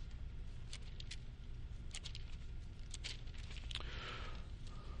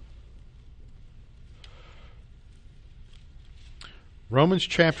 Romans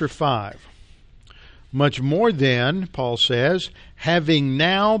chapter 5. Much more then, Paul says, having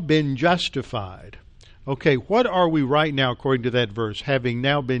now been justified. Okay, what are we right now according to that verse? Having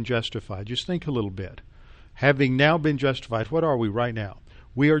now been justified. Just think a little bit. Having now been justified, what are we right now?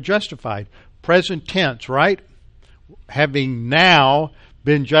 We are justified. Present tense, right? Having now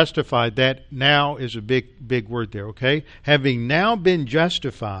been justified. That now is a big word there, okay? Having now been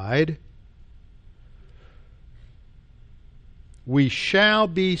justified, we shall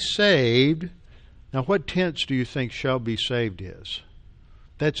be saved. Now, what tense do you think shall be saved is?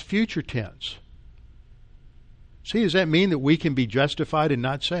 That's future tense. See, does that mean that we can be justified and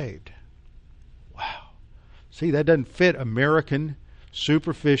not saved? Wow. See, that doesn't fit American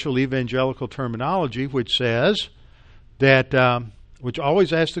superficial evangelical terminology, which says that, which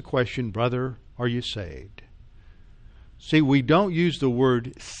always asks the question, brother, are you saved? See, we don't use the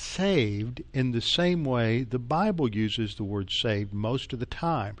word saved in the same way the Bible uses the word saved most of the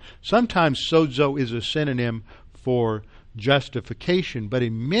time. Sometimes sozo is a synonym for justification, but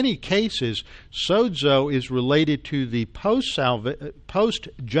in many cases, sozo is related to the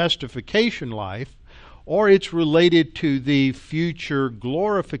post-justification life, or it's related to the future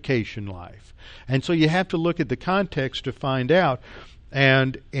glorification life. And so you have to look at the context to find out.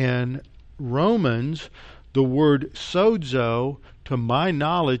 And in Romans, the word sozo to my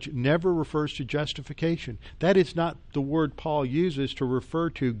knowledge, never refers to justification. That is not the word Paul uses to refer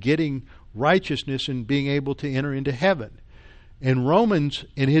to getting righteousness and being able to enter into heaven. In Romans,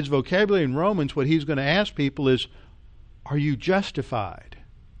 in his vocabulary in Romans, what he's going to ask people is, are you justified?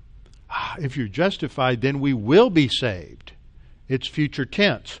 If you're justified, then we will be saved. It's future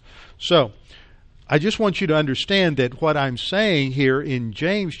tense. So, I just want you to understand that what I'm saying here in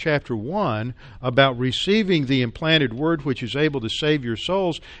James chapter 1 about receiving the implanted word which is able to save your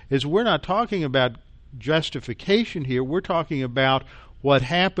souls is we're not talking about justification here. We're talking about what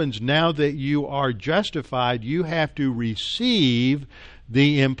happens now that you are justified. You have to receive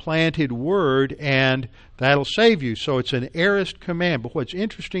the implanted word, and that'll save you. So it's an aorist command. But what's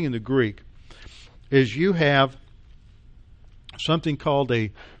interesting in the Greek is you have something called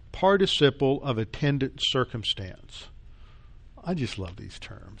a participle of attendant circumstance. I just love these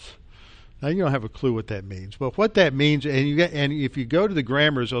terms. Now you don't have a clue what that means, but what that means, and if you go to the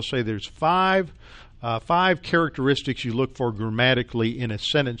grammars, they'll say there's five characteristics you look for grammatically in a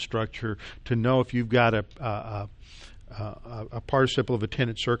sentence structure to know if you've got a participle of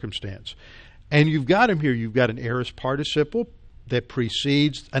attendant circumstance, and you've got them here. You've got an aorist participle that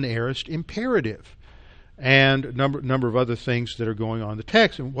precedes an aorist imperative, and a number of other things that are going on in the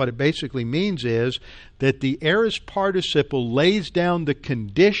text. And what it basically means is that the aorist participle lays down the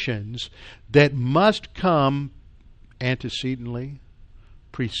conditions that must come antecedently,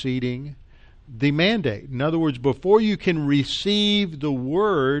 preceding the mandate. In other words, before you can receive the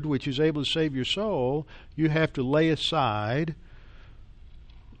word which is able to save your soul, you have to lay aside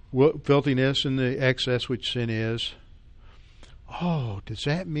filthiness and the excess which sin is. Oh, does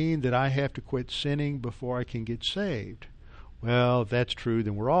that mean that I have to quit sinning before I can get saved? Well, if that's true,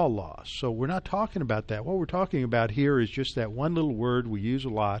 then we're all lost. So we're not talking about that. What we're talking about here is just that one little word we use a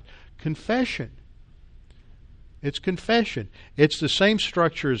lot, confession. It's confession. It's the same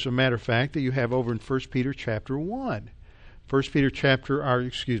structure, as a matter of fact, that you have over in 1 Peter chapter 1. 1 Peter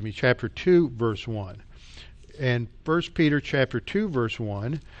chapter 2, verse 1. And 1 Peter chapter 2, verse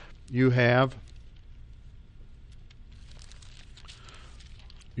 1, you have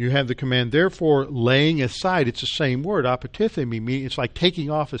the command, therefore, laying aside. It's the same word, apotithemi, meaning it's like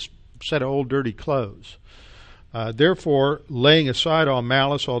taking off a set of old dirty clothes. Therefore, laying aside all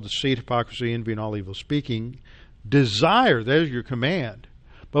malice, all deceit, hypocrisy, envy, and all evil speaking, desire, there's your command.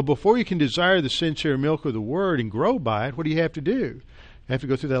 But before you can desire the sincere milk of the word and grow by it, what do you have to do? You have to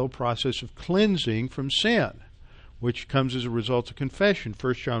go through that whole process of cleansing from sin, which comes as a result of confession,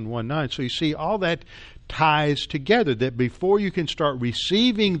 1 John 1:9. So you see, all that ties together, that before you can start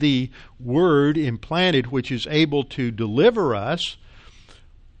receiving the word implanted, which is able to deliver us,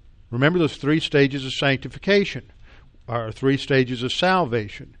 remember those 3 stages of sanctification, or 3 stages of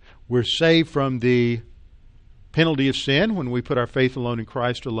salvation. We're saved from the penalty of sin when we put our faith alone in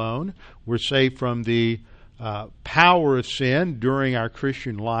Christ alone. We're saved from the power of sin during our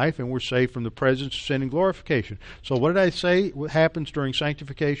Christian life, and we're saved from the presence of sin and glorification. So what did I say what happens during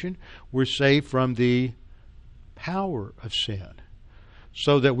sanctification? We're saved from the power of sin,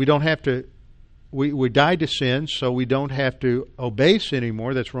 so that we don't have to, we died to sin, so we don't have to obey sin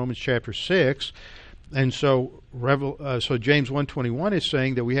anymore. That's Romans chapter 6. And so James 1:21 is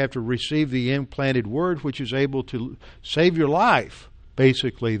saying that we have to receive the implanted word which is able to save your life.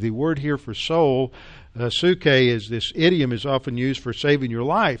 Basically, the word here for soul, suke, is this idiom is often used for saving your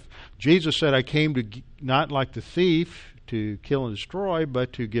life. Jesus said, I came to not like the thief to kill and destroy,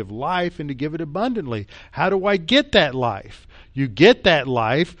 but to give life and to give it abundantly. How do I get that life? You get that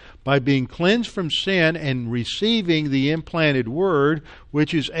life by being cleansed from sin and receiving the implanted word,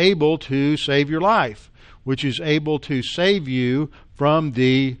 which is able to save your life, which is able to save you from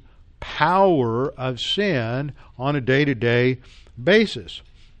the power of sin on a day-to-day basis.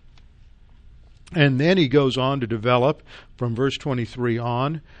 And then he goes on to develop, from verse 23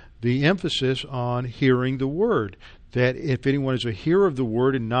 on, the emphasis on hearing the word. That if anyone is a hearer of the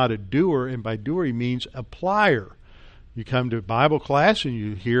word and not a doer, and by doer he means applier. You come to Bible class and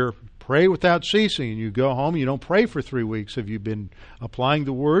you hear pray without ceasing, and you go home and you don't pray for 3 weeks. Have you been applying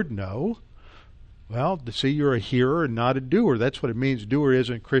the word? No. Well, to see you're a hearer and not a doer. That's what it means. Doer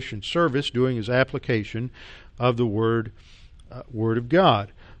isn't Christian service. Doing is application of the word of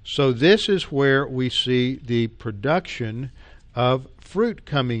God. So this is where we see the production of fruit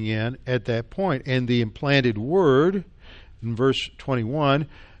coming in at that point. And the implanted word, in verse 21,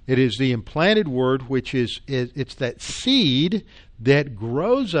 it is the implanted word which it's that seed that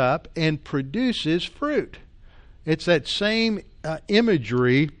grows up and produces fruit. It's that same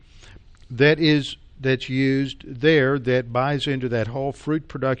imagery that's used there that buys into that whole fruit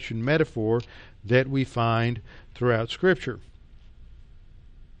production metaphor that we find throughout Scripture.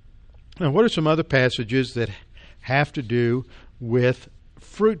 Now, what are some other passages that have to do with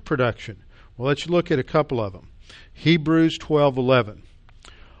fruit production? Well, let's look at a couple of them. Hebrews 12:11.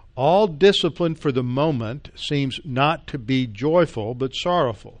 All discipline for the moment seems not to be joyful, but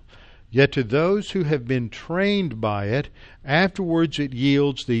sorrowful. Yet to those who have been trained by it, afterwards it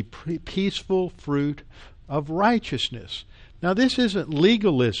yields the peaceful fruit of righteousness. Now, this isn't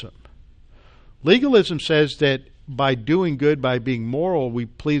legalism. Legalism says that by doing good, by being moral, we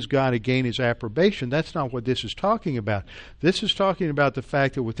please God and gain His approbation. That's not what this is talking about. This is talking about the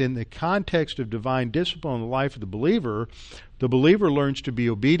fact that within the context of divine discipline in the life of the believer learns to be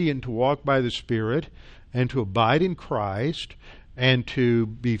obedient, to walk by the Spirit, and to abide in Christ, and to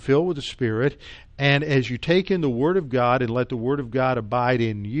be filled with the Spirit. And as you take in the Word of God and let the Word of God abide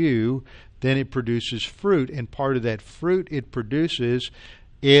in you, then it produces fruit. And part of that fruit it produces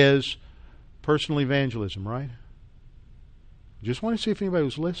is personal evangelism, right? Just want to see if anybody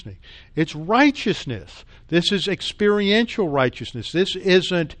was listening. It's righteousness. This is experiential righteousness. This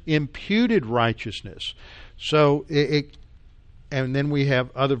isn't imputed righteousness. So and then we have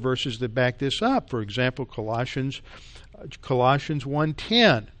other verses that back this up. For example, Colossians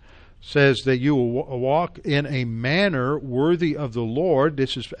 1:10 says that you will walk in a manner worthy of the Lord.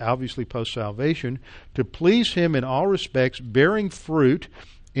 This is obviously post-salvation, to please Him in all respects, bearing fruit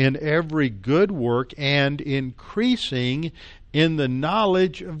in every good work and increasing in the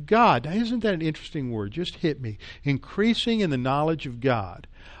knowledge of God. Now, isn't that an interesting word? Just hit me. Increasing in the knowledge of God.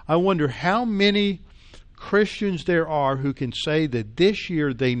 I wonder how many Christians there are who can say that this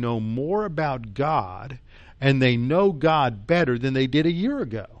year they know more about God and they know God better than they did a year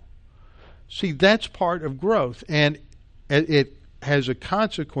ago. See, that's part of growth, and it has a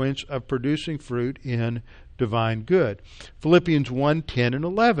consequence of producing fruit in divine good. Philippians 1:10 and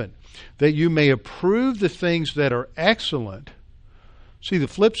 11, that you may approve the things that are excellent. See, the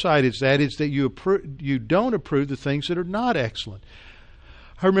flip side is that you don't approve the things that are not excellent.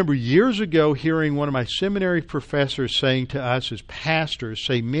 I remember years ago hearing one of my seminary professors saying to us as pastors,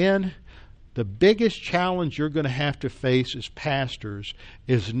 say, men, the biggest challenge you're going to have to face as pastors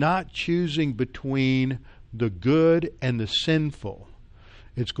is not choosing between the good and the sinful.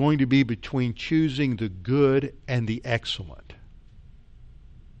 It's going to be between choosing the good and the excellent.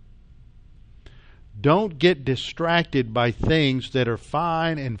 Don't get distracted by things that are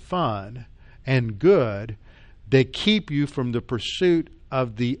fine and fun and good that keep you from the pursuit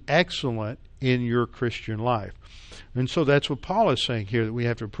of the excellent in your Christian life. And so that's what Paul is saying here, that we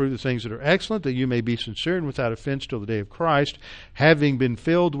have to approve the things that are excellent, that you may be sincere and without offense till the day of Christ, having been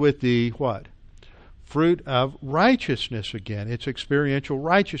filled with the what? Fruit of righteousness again. It's experiential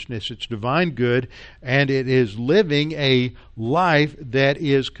righteousness. It's divine good, and it is living a life that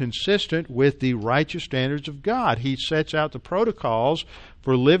is consistent with the righteous standards of God. He sets out the protocols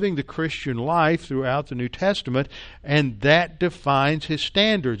for living the Christian life throughout the New Testament, and that defines His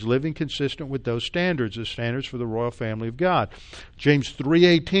standards, living consistent with those standards, the standards for the royal family of God. James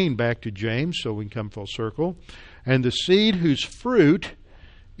 3:18, back to James, so we can come full circle. And the seed whose fruit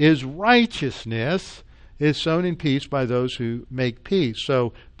is righteousness is sown in peace by those who make peace.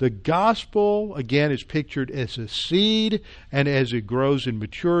 So the gospel, again, is pictured as a seed, and as it grows and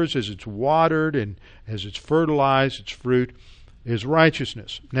matures, as it's watered and as it's fertilized, its fruit is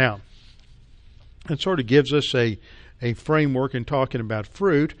righteousness. Now, it sort of gives us a framework in talking about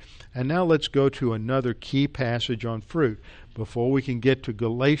fruit. And now let's go to another key passage on fruit. Before we can get to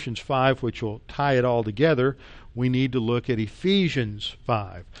Galatians 5, which will tie it all together, we need to look at Ephesians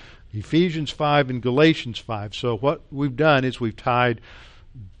 5. Ephesians 5 and Galatians 5. So what we've done is we've tied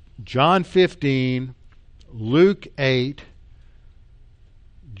John 15, Luke 8,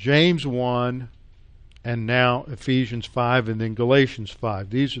 James 1, and now Ephesians 5 and then Galatians 5.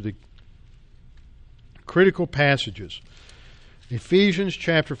 These are the critical passages. Ephesians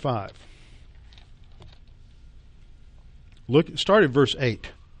chapter 5. Start at verse 8.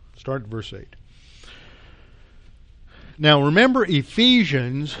 Start at verse 8. Now remember,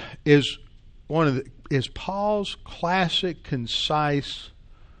 Ephesians is Paul's classic, concise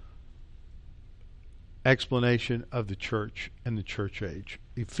explanation of the church and the church age.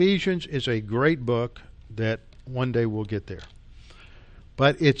 Ephesians is a great book that one day we'll get there.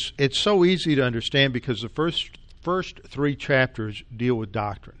 But it's so easy to understand because the first three chapters deal with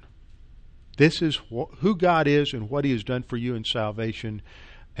doctrine. This is who God is and what He has done for you in salvation.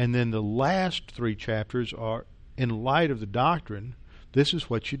 And then the last three chapters are, in light of the doctrine, this is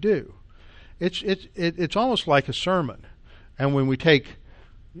what you do. It's almost like a sermon. And when we take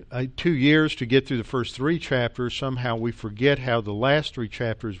 2 years to get through the first three chapters, somehow we forget how the last three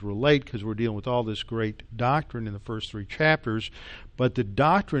chapters relate because we're dealing with all this great doctrine in the first three chapters. but the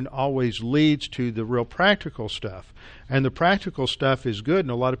doctrine always leads to the real practical stuff. And the practical stuff is good,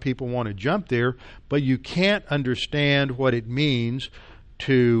 and a lot of people want to jump there, but you can't understand what it means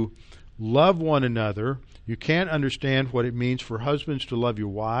to love one another. You can't understand what it means for husbands to love your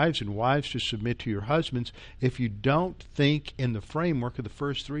wives and wives to submit to your husbands if you don't think in the framework of the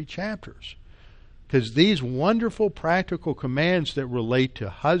first 3 chapters. Because these wonderful practical commands that relate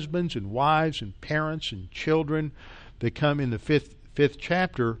to husbands and wives and parents and children that come in the fifth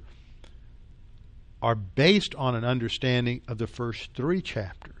chapter are based on an understanding of the first 3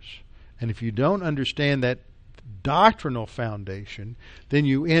 chapters. And if you don't understand that doctrinal foundation, then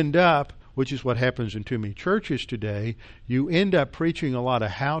you end up, which is what happens in too many churches today, you end up preaching a lot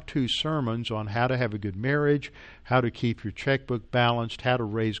of how-to sermons on how to have a good marriage, how to keep your checkbook balanced, how to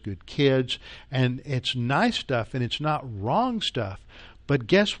raise good kids. And it's nice stuff, and it's not wrong stuff. But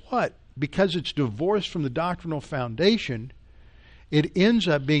guess what? Because it's divorced from the doctrinal foundation, it ends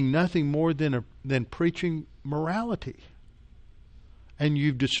up being nothing more than preaching morality. And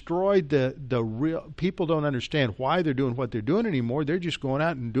you've destroyed the real. People don't understand why they're doing what they're doing anymore. They're just going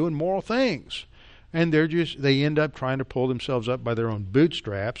out and doing moral things, and they end up trying to pull themselves up by their own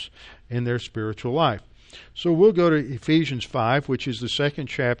bootstraps in their spiritual life. So we'll go to Ephesians 5, which is the 2nd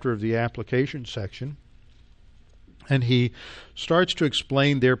chapter of the application section, and he starts to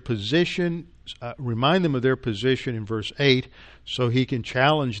explain their position, remind them of their position in verse 8, so he can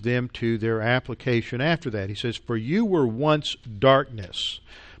challenge them to their application after that. He says, "For you were once darkness,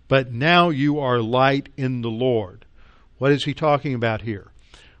 but now you are light in the Lord." What is he talking about here?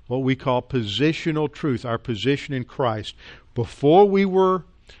 What we call positional truth, our position in Christ. Before we were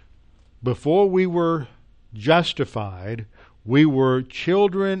justified, we were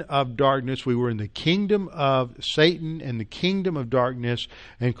children of darkness. We were in the kingdom of Satan and the kingdom of darkness.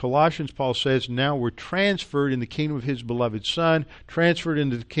 And Colossians, Paul says, now we're transferred in the kingdom of his beloved Son, transferred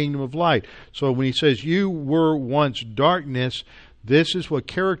into the kingdom of light. So when he says you were once darkness, this is what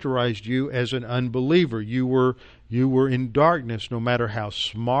characterized you as an unbeliever. You were in darkness, no matter how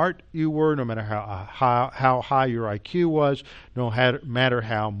smart you were, no matter how high your IQ was, no matter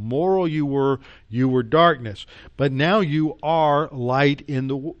how moral you were darkness. But now you are light in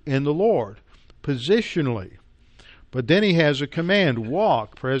the Lord, positionally. But then he has a command,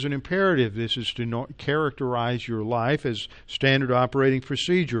 walk, present imperative. This is to characterize your life as standard operating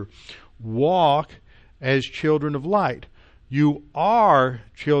procedure. Walk as children of light. You are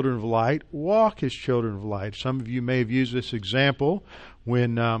children of light. Walk as children of light. Some of you may have used this example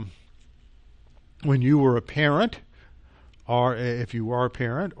when you were a parent, or if you are a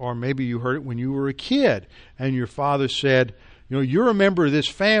parent, or maybe you heard it when you were a kid, and your father said, you're a member of this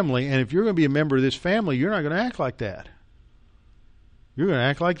family, and if you're going to be a member of this family, you're not going to act like that. You're going to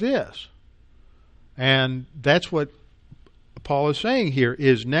act like this. And that's what Paul is saying here,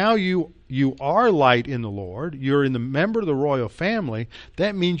 is now you are light in the Lord. You're in the member of the royal family.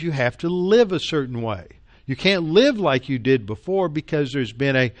 That means you have to live a certain way. You can't live like you did before because there's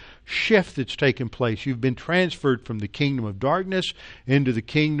been a shift that's taken place. You've been transferred from the kingdom of darkness into the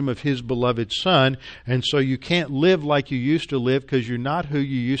kingdom of his beloved Son, and so you can't live like you used to live because you're not who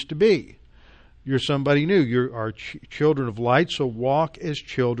you used to be. You're somebody new. You are children of light, so walk as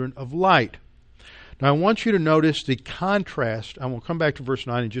children of light. Now, I want you to notice the contrast. I will come back to verse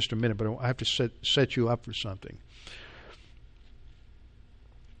 9 in just a minute, but I have to set you up for something.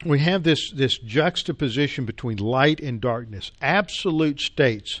 We have this juxtaposition between light and darkness. Absolute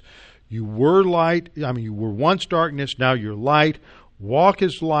states. You were light. You were once darkness. Now you're light. Walk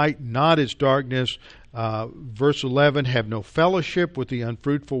as light, not as darkness. Verse 11, have no fellowship with the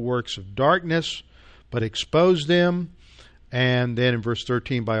unfruitful works of darkness, but expose them. And then in verse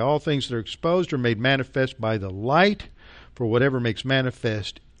 13, by all things that are exposed are made manifest by the light, for whatever makes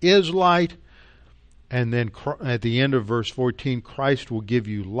manifest is light. And then at the end of verse 14, Christ will give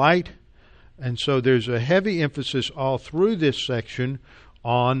you light. And so there's a heavy emphasis all through this section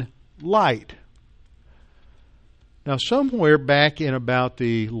on light. Now, somewhere back in about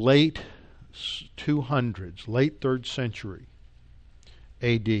the late 200s, late 3rd century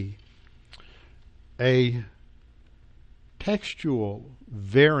AD, a textual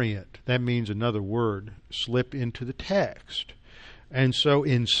variant, that means another word, slip into the text. And so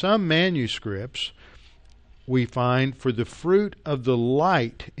in some manuscripts, we find for the fruit of the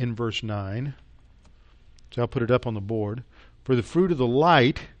light in verse 9, so I'll put it up on the board, for the fruit of the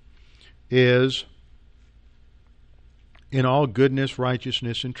light is in all goodness,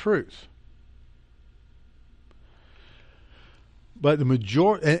 righteousness, and truth. But the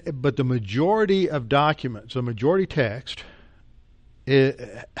majority of documents, the majority text, and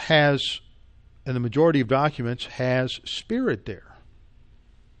the majority of documents has spirit there.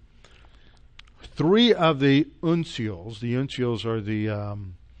 Three of the uncials are the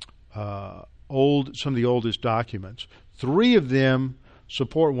some of the oldest documents. Three of them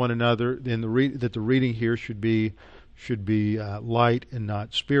support one another in that the reading here should be light and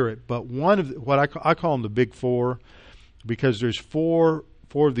not spirit. But one of what I call them the big four, because there's four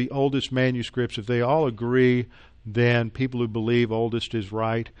of the oldest manuscripts. If they all agree, then people who believe oldest is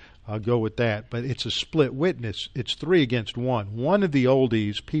right go with that. But it's a split witness. It's 3 against 1. One of the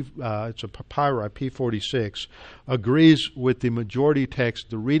oldies, it's a papyri P46, agrees with the majority text.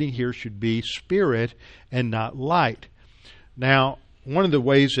 The reading here should be spirit and not light. Now, one of the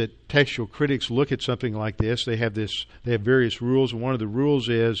ways that textual critics look at something like this, they have various rules, and one of the rules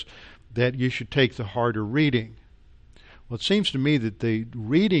is that you should take the harder reading. Well, it seems to me that the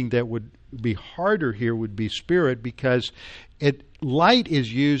reading that would be harder here would be spirit, because light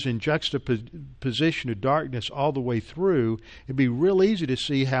is used in juxtaposition to darkness all the way through. It'd be real easy to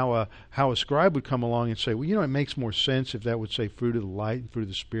see how a scribe would come along and say, well, it makes more sense if that would say fruit of the light and fruit of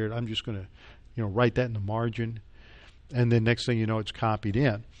the spirit. I'm just going to write that in the margin, and then next thing you know, it's copied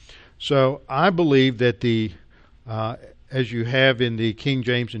in. So I believe that as you have in the King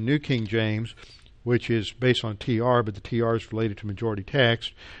James and New King James, which is based on TR, but the TR is related to majority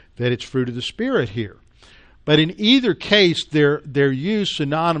text, that it's fruit of the Spirit here. But in either case, they're used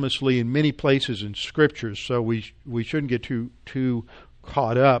synonymously in many places in Scriptures, so we shouldn't get too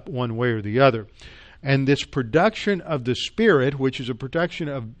caught up one way or the other. And this production of the Spirit, which is a production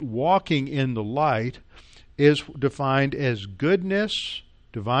of walking in the light, is defined as goodness,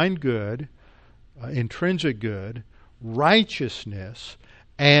 divine good, intrinsic good, righteousness,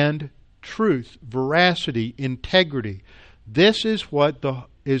 and truth, veracity, integrity. This is what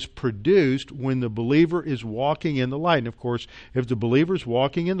is produced when the believer is walking in the light. And of course, if the believer is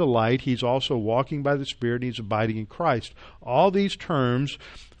walking in the light, he's also walking by the Spirit, he's abiding in Christ. All these terms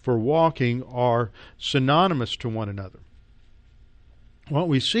for walking are synonymous to one another. What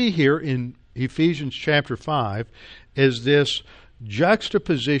we see here in Ephesians chapter 5 is this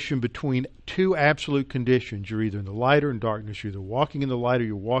juxtaposition between two absolute conditions. You're either in the light or in darkness. You're either walking in the light or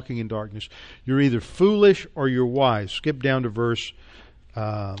you're walking in darkness. You're either foolish or you're wise. Skip down to verse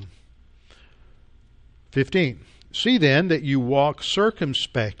 15. See then that you walk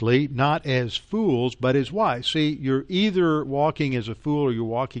circumspectly, not as fools, but as wise. See, you're either walking as a fool or you're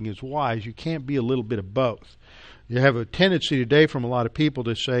walking as wise. You can't be a little bit of both. You have a tendency today from a lot of people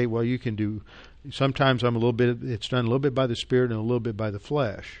to say, well, you can do, sometimes it's done a little bit by the Spirit and a little bit by the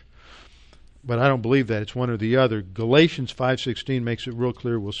flesh. But I don't believe that. It's one or the other. Galatians 5:16 makes it real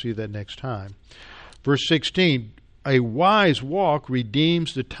clear. We'll see that next time. Verse 16, a wise walk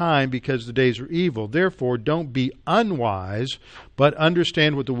redeems the time because the days are evil. Therefore, don't be unwise, but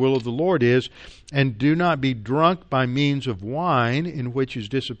understand what the will of the Lord is, and do not be drunk by means of wine, in which is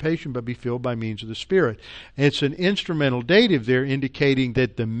dissipation, but be filled by means of the Spirit. It's an instrumental dative there indicating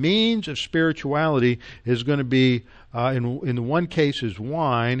that the means of spirituality is going to be, in the one case is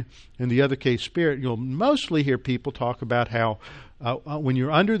wine, in the other case spirit. You'll mostly hear people talk about how when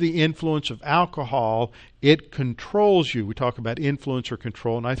you're under the influence of alcohol, it controls you. We talk about influence or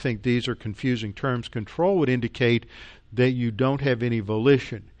control, and I think these are confusing terms. Control would indicate that you don't have any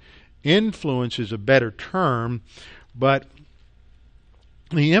volition. Influence is a better term, but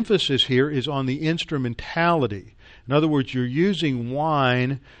the emphasis here is on the instrumentality. In other words, you're using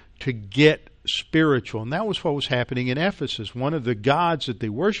wine to get spiritual, and that was what was happening in Ephesus. One of the gods that they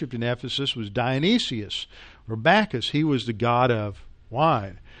worshipped in Ephesus was Dionysius, or Bacchus. He was the god of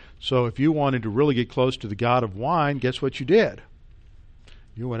wine. So if you wanted to really get close to the god of wine, guess what you did?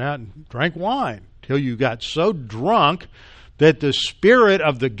 You went out and drank wine till you got so drunk that the spirit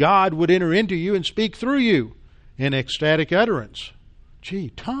of the god would enter into you and speak through you in ecstatic utterance. Gee,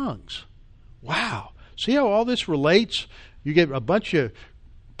 tongues. Wow. See how all this relates? You get a bunch of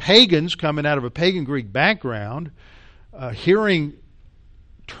pagans coming out of a pagan Greek background, hearing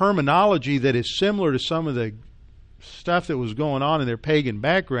terminology that is similar to some of the stuff that was going on in their pagan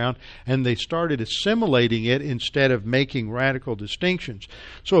background, and they started assimilating it instead of making radical distinctions.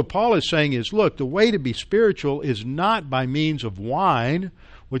 So what Paul is saying is, look, the way to be spiritual is not by means of wine,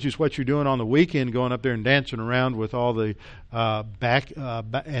 which is what you're doing on the weekend, going up there and dancing around with all the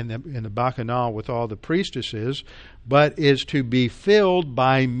in the bacchanal with all the priestesses, but is to be filled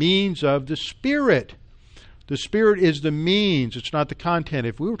by means of the Spirit. The Spirit is the means. It's not the content.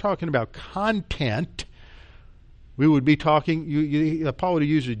 If we were talking about content, we would be talking, Paul would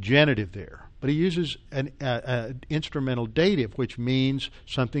use a genitive there. But he uses an instrumental dative, which means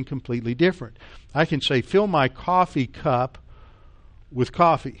something completely different. I can say, fill my coffee cup with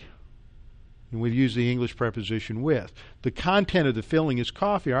coffee. And we use the English preposition with. The content of the filling is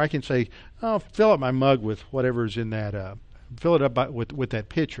coffee, or I can say, oh, fill up my mug with whatever is in that, fill it up with that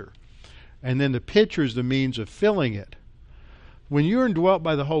pitcher. And then the pitcher is the means of filling it. When you're indwelt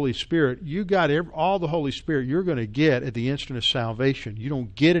by the Holy Spirit, you got all the Holy Spirit you're going to get at the instant of salvation. You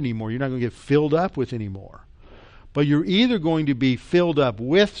don't get any more. You're not going to get filled up with any more. But you're either going to be filled up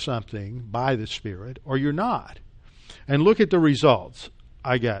with something by the Spirit, or you're not. And look at the results.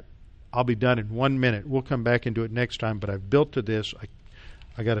 I'll be done in 1 minute. We'll come back and do it next time, but I've built to this.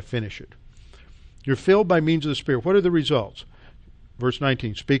 I got to finish it. You're filled by means of the Spirit. What are the results? Verse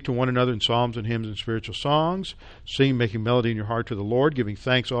 19, speak to one another in psalms and hymns and spiritual songs. Sing, making melody in your heart to the Lord, giving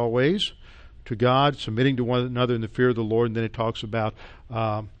thanks always to God, submitting to one another in the fear of the Lord. And then it talks about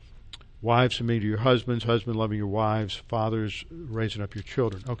wives submitting to your husbands, husbands loving your wives, fathers raising up your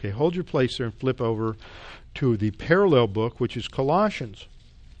children. Okay, hold your place there and flip over to the parallel book, which is Colossians.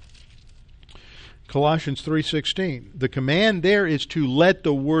 Colossians 3:16. The command there is to let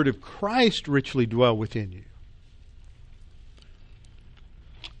the word of Christ richly dwell within you.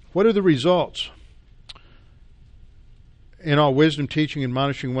 What are the results? In all wisdom, teaching,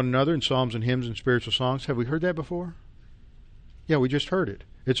 admonishing one another in psalms and hymns and spiritual songs. Have we heard that before? Yeah, we just heard it.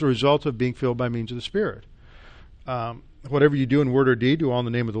 It's a result of being filled by means of the Spirit. Whatever you do in word or deed, do all in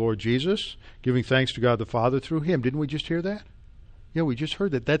the name of the Lord Jesus, giving thanks to God the Father through Him. Didn't we just hear that? Yeah, we just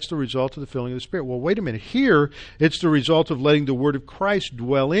heard that. That's the result of the filling of the Spirit. Well, wait a minute. Here, it's the result of letting the Word of Christ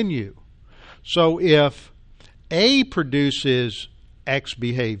dwell in you. So if A produces X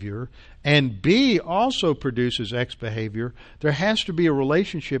behavior and B also produces X behavior, there has to be a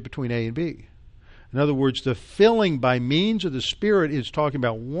relationship between A and B. In other words, the filling by means of the Spirit is talking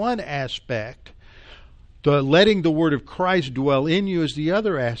about one aspect. The letting the Word of Christ dwell in you is the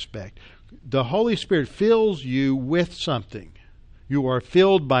other aspect. The Holy Spirit fills you with something. You are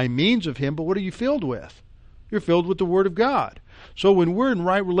filled by means of Him, but what are you filled with? You're filled with the Word of God. So when we're in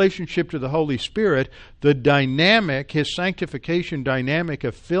right relationship to the Holy Spirit, the dynamic, His sanctification dynamic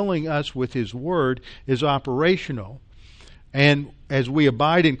of filling us with His Word is operational. And as we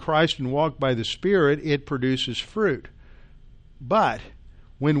abide in Christ and walk by the Spirit, it produces fruit. But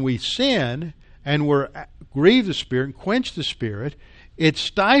when we sin and we grieve the Spirit and quench the Spirit, it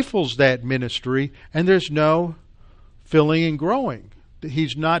stifles that ministry and there's no filling and growing.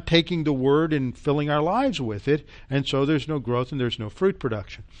 He's not taking the Word and filling our lives with it, and so there's no growth and there's no fruit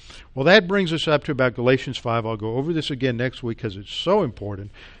production. Well, that brings us up to about Galatians 5. I'll go over this again next week because it's so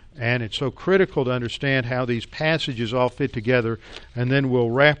important and it's so critical to understand how these passages all fit together, and then we'll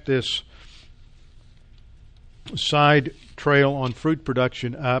wrap this side trail on fruit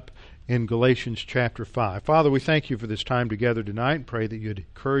production up in Galatians chapter 5. Father, we thank you for this time together tonight and pray that you'd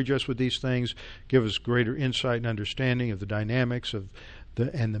encourage us with these things, give us greater insight and understanding of the dynamics of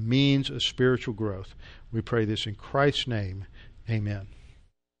and the means of spiritual growth. We pray this in Christ's name. Amen.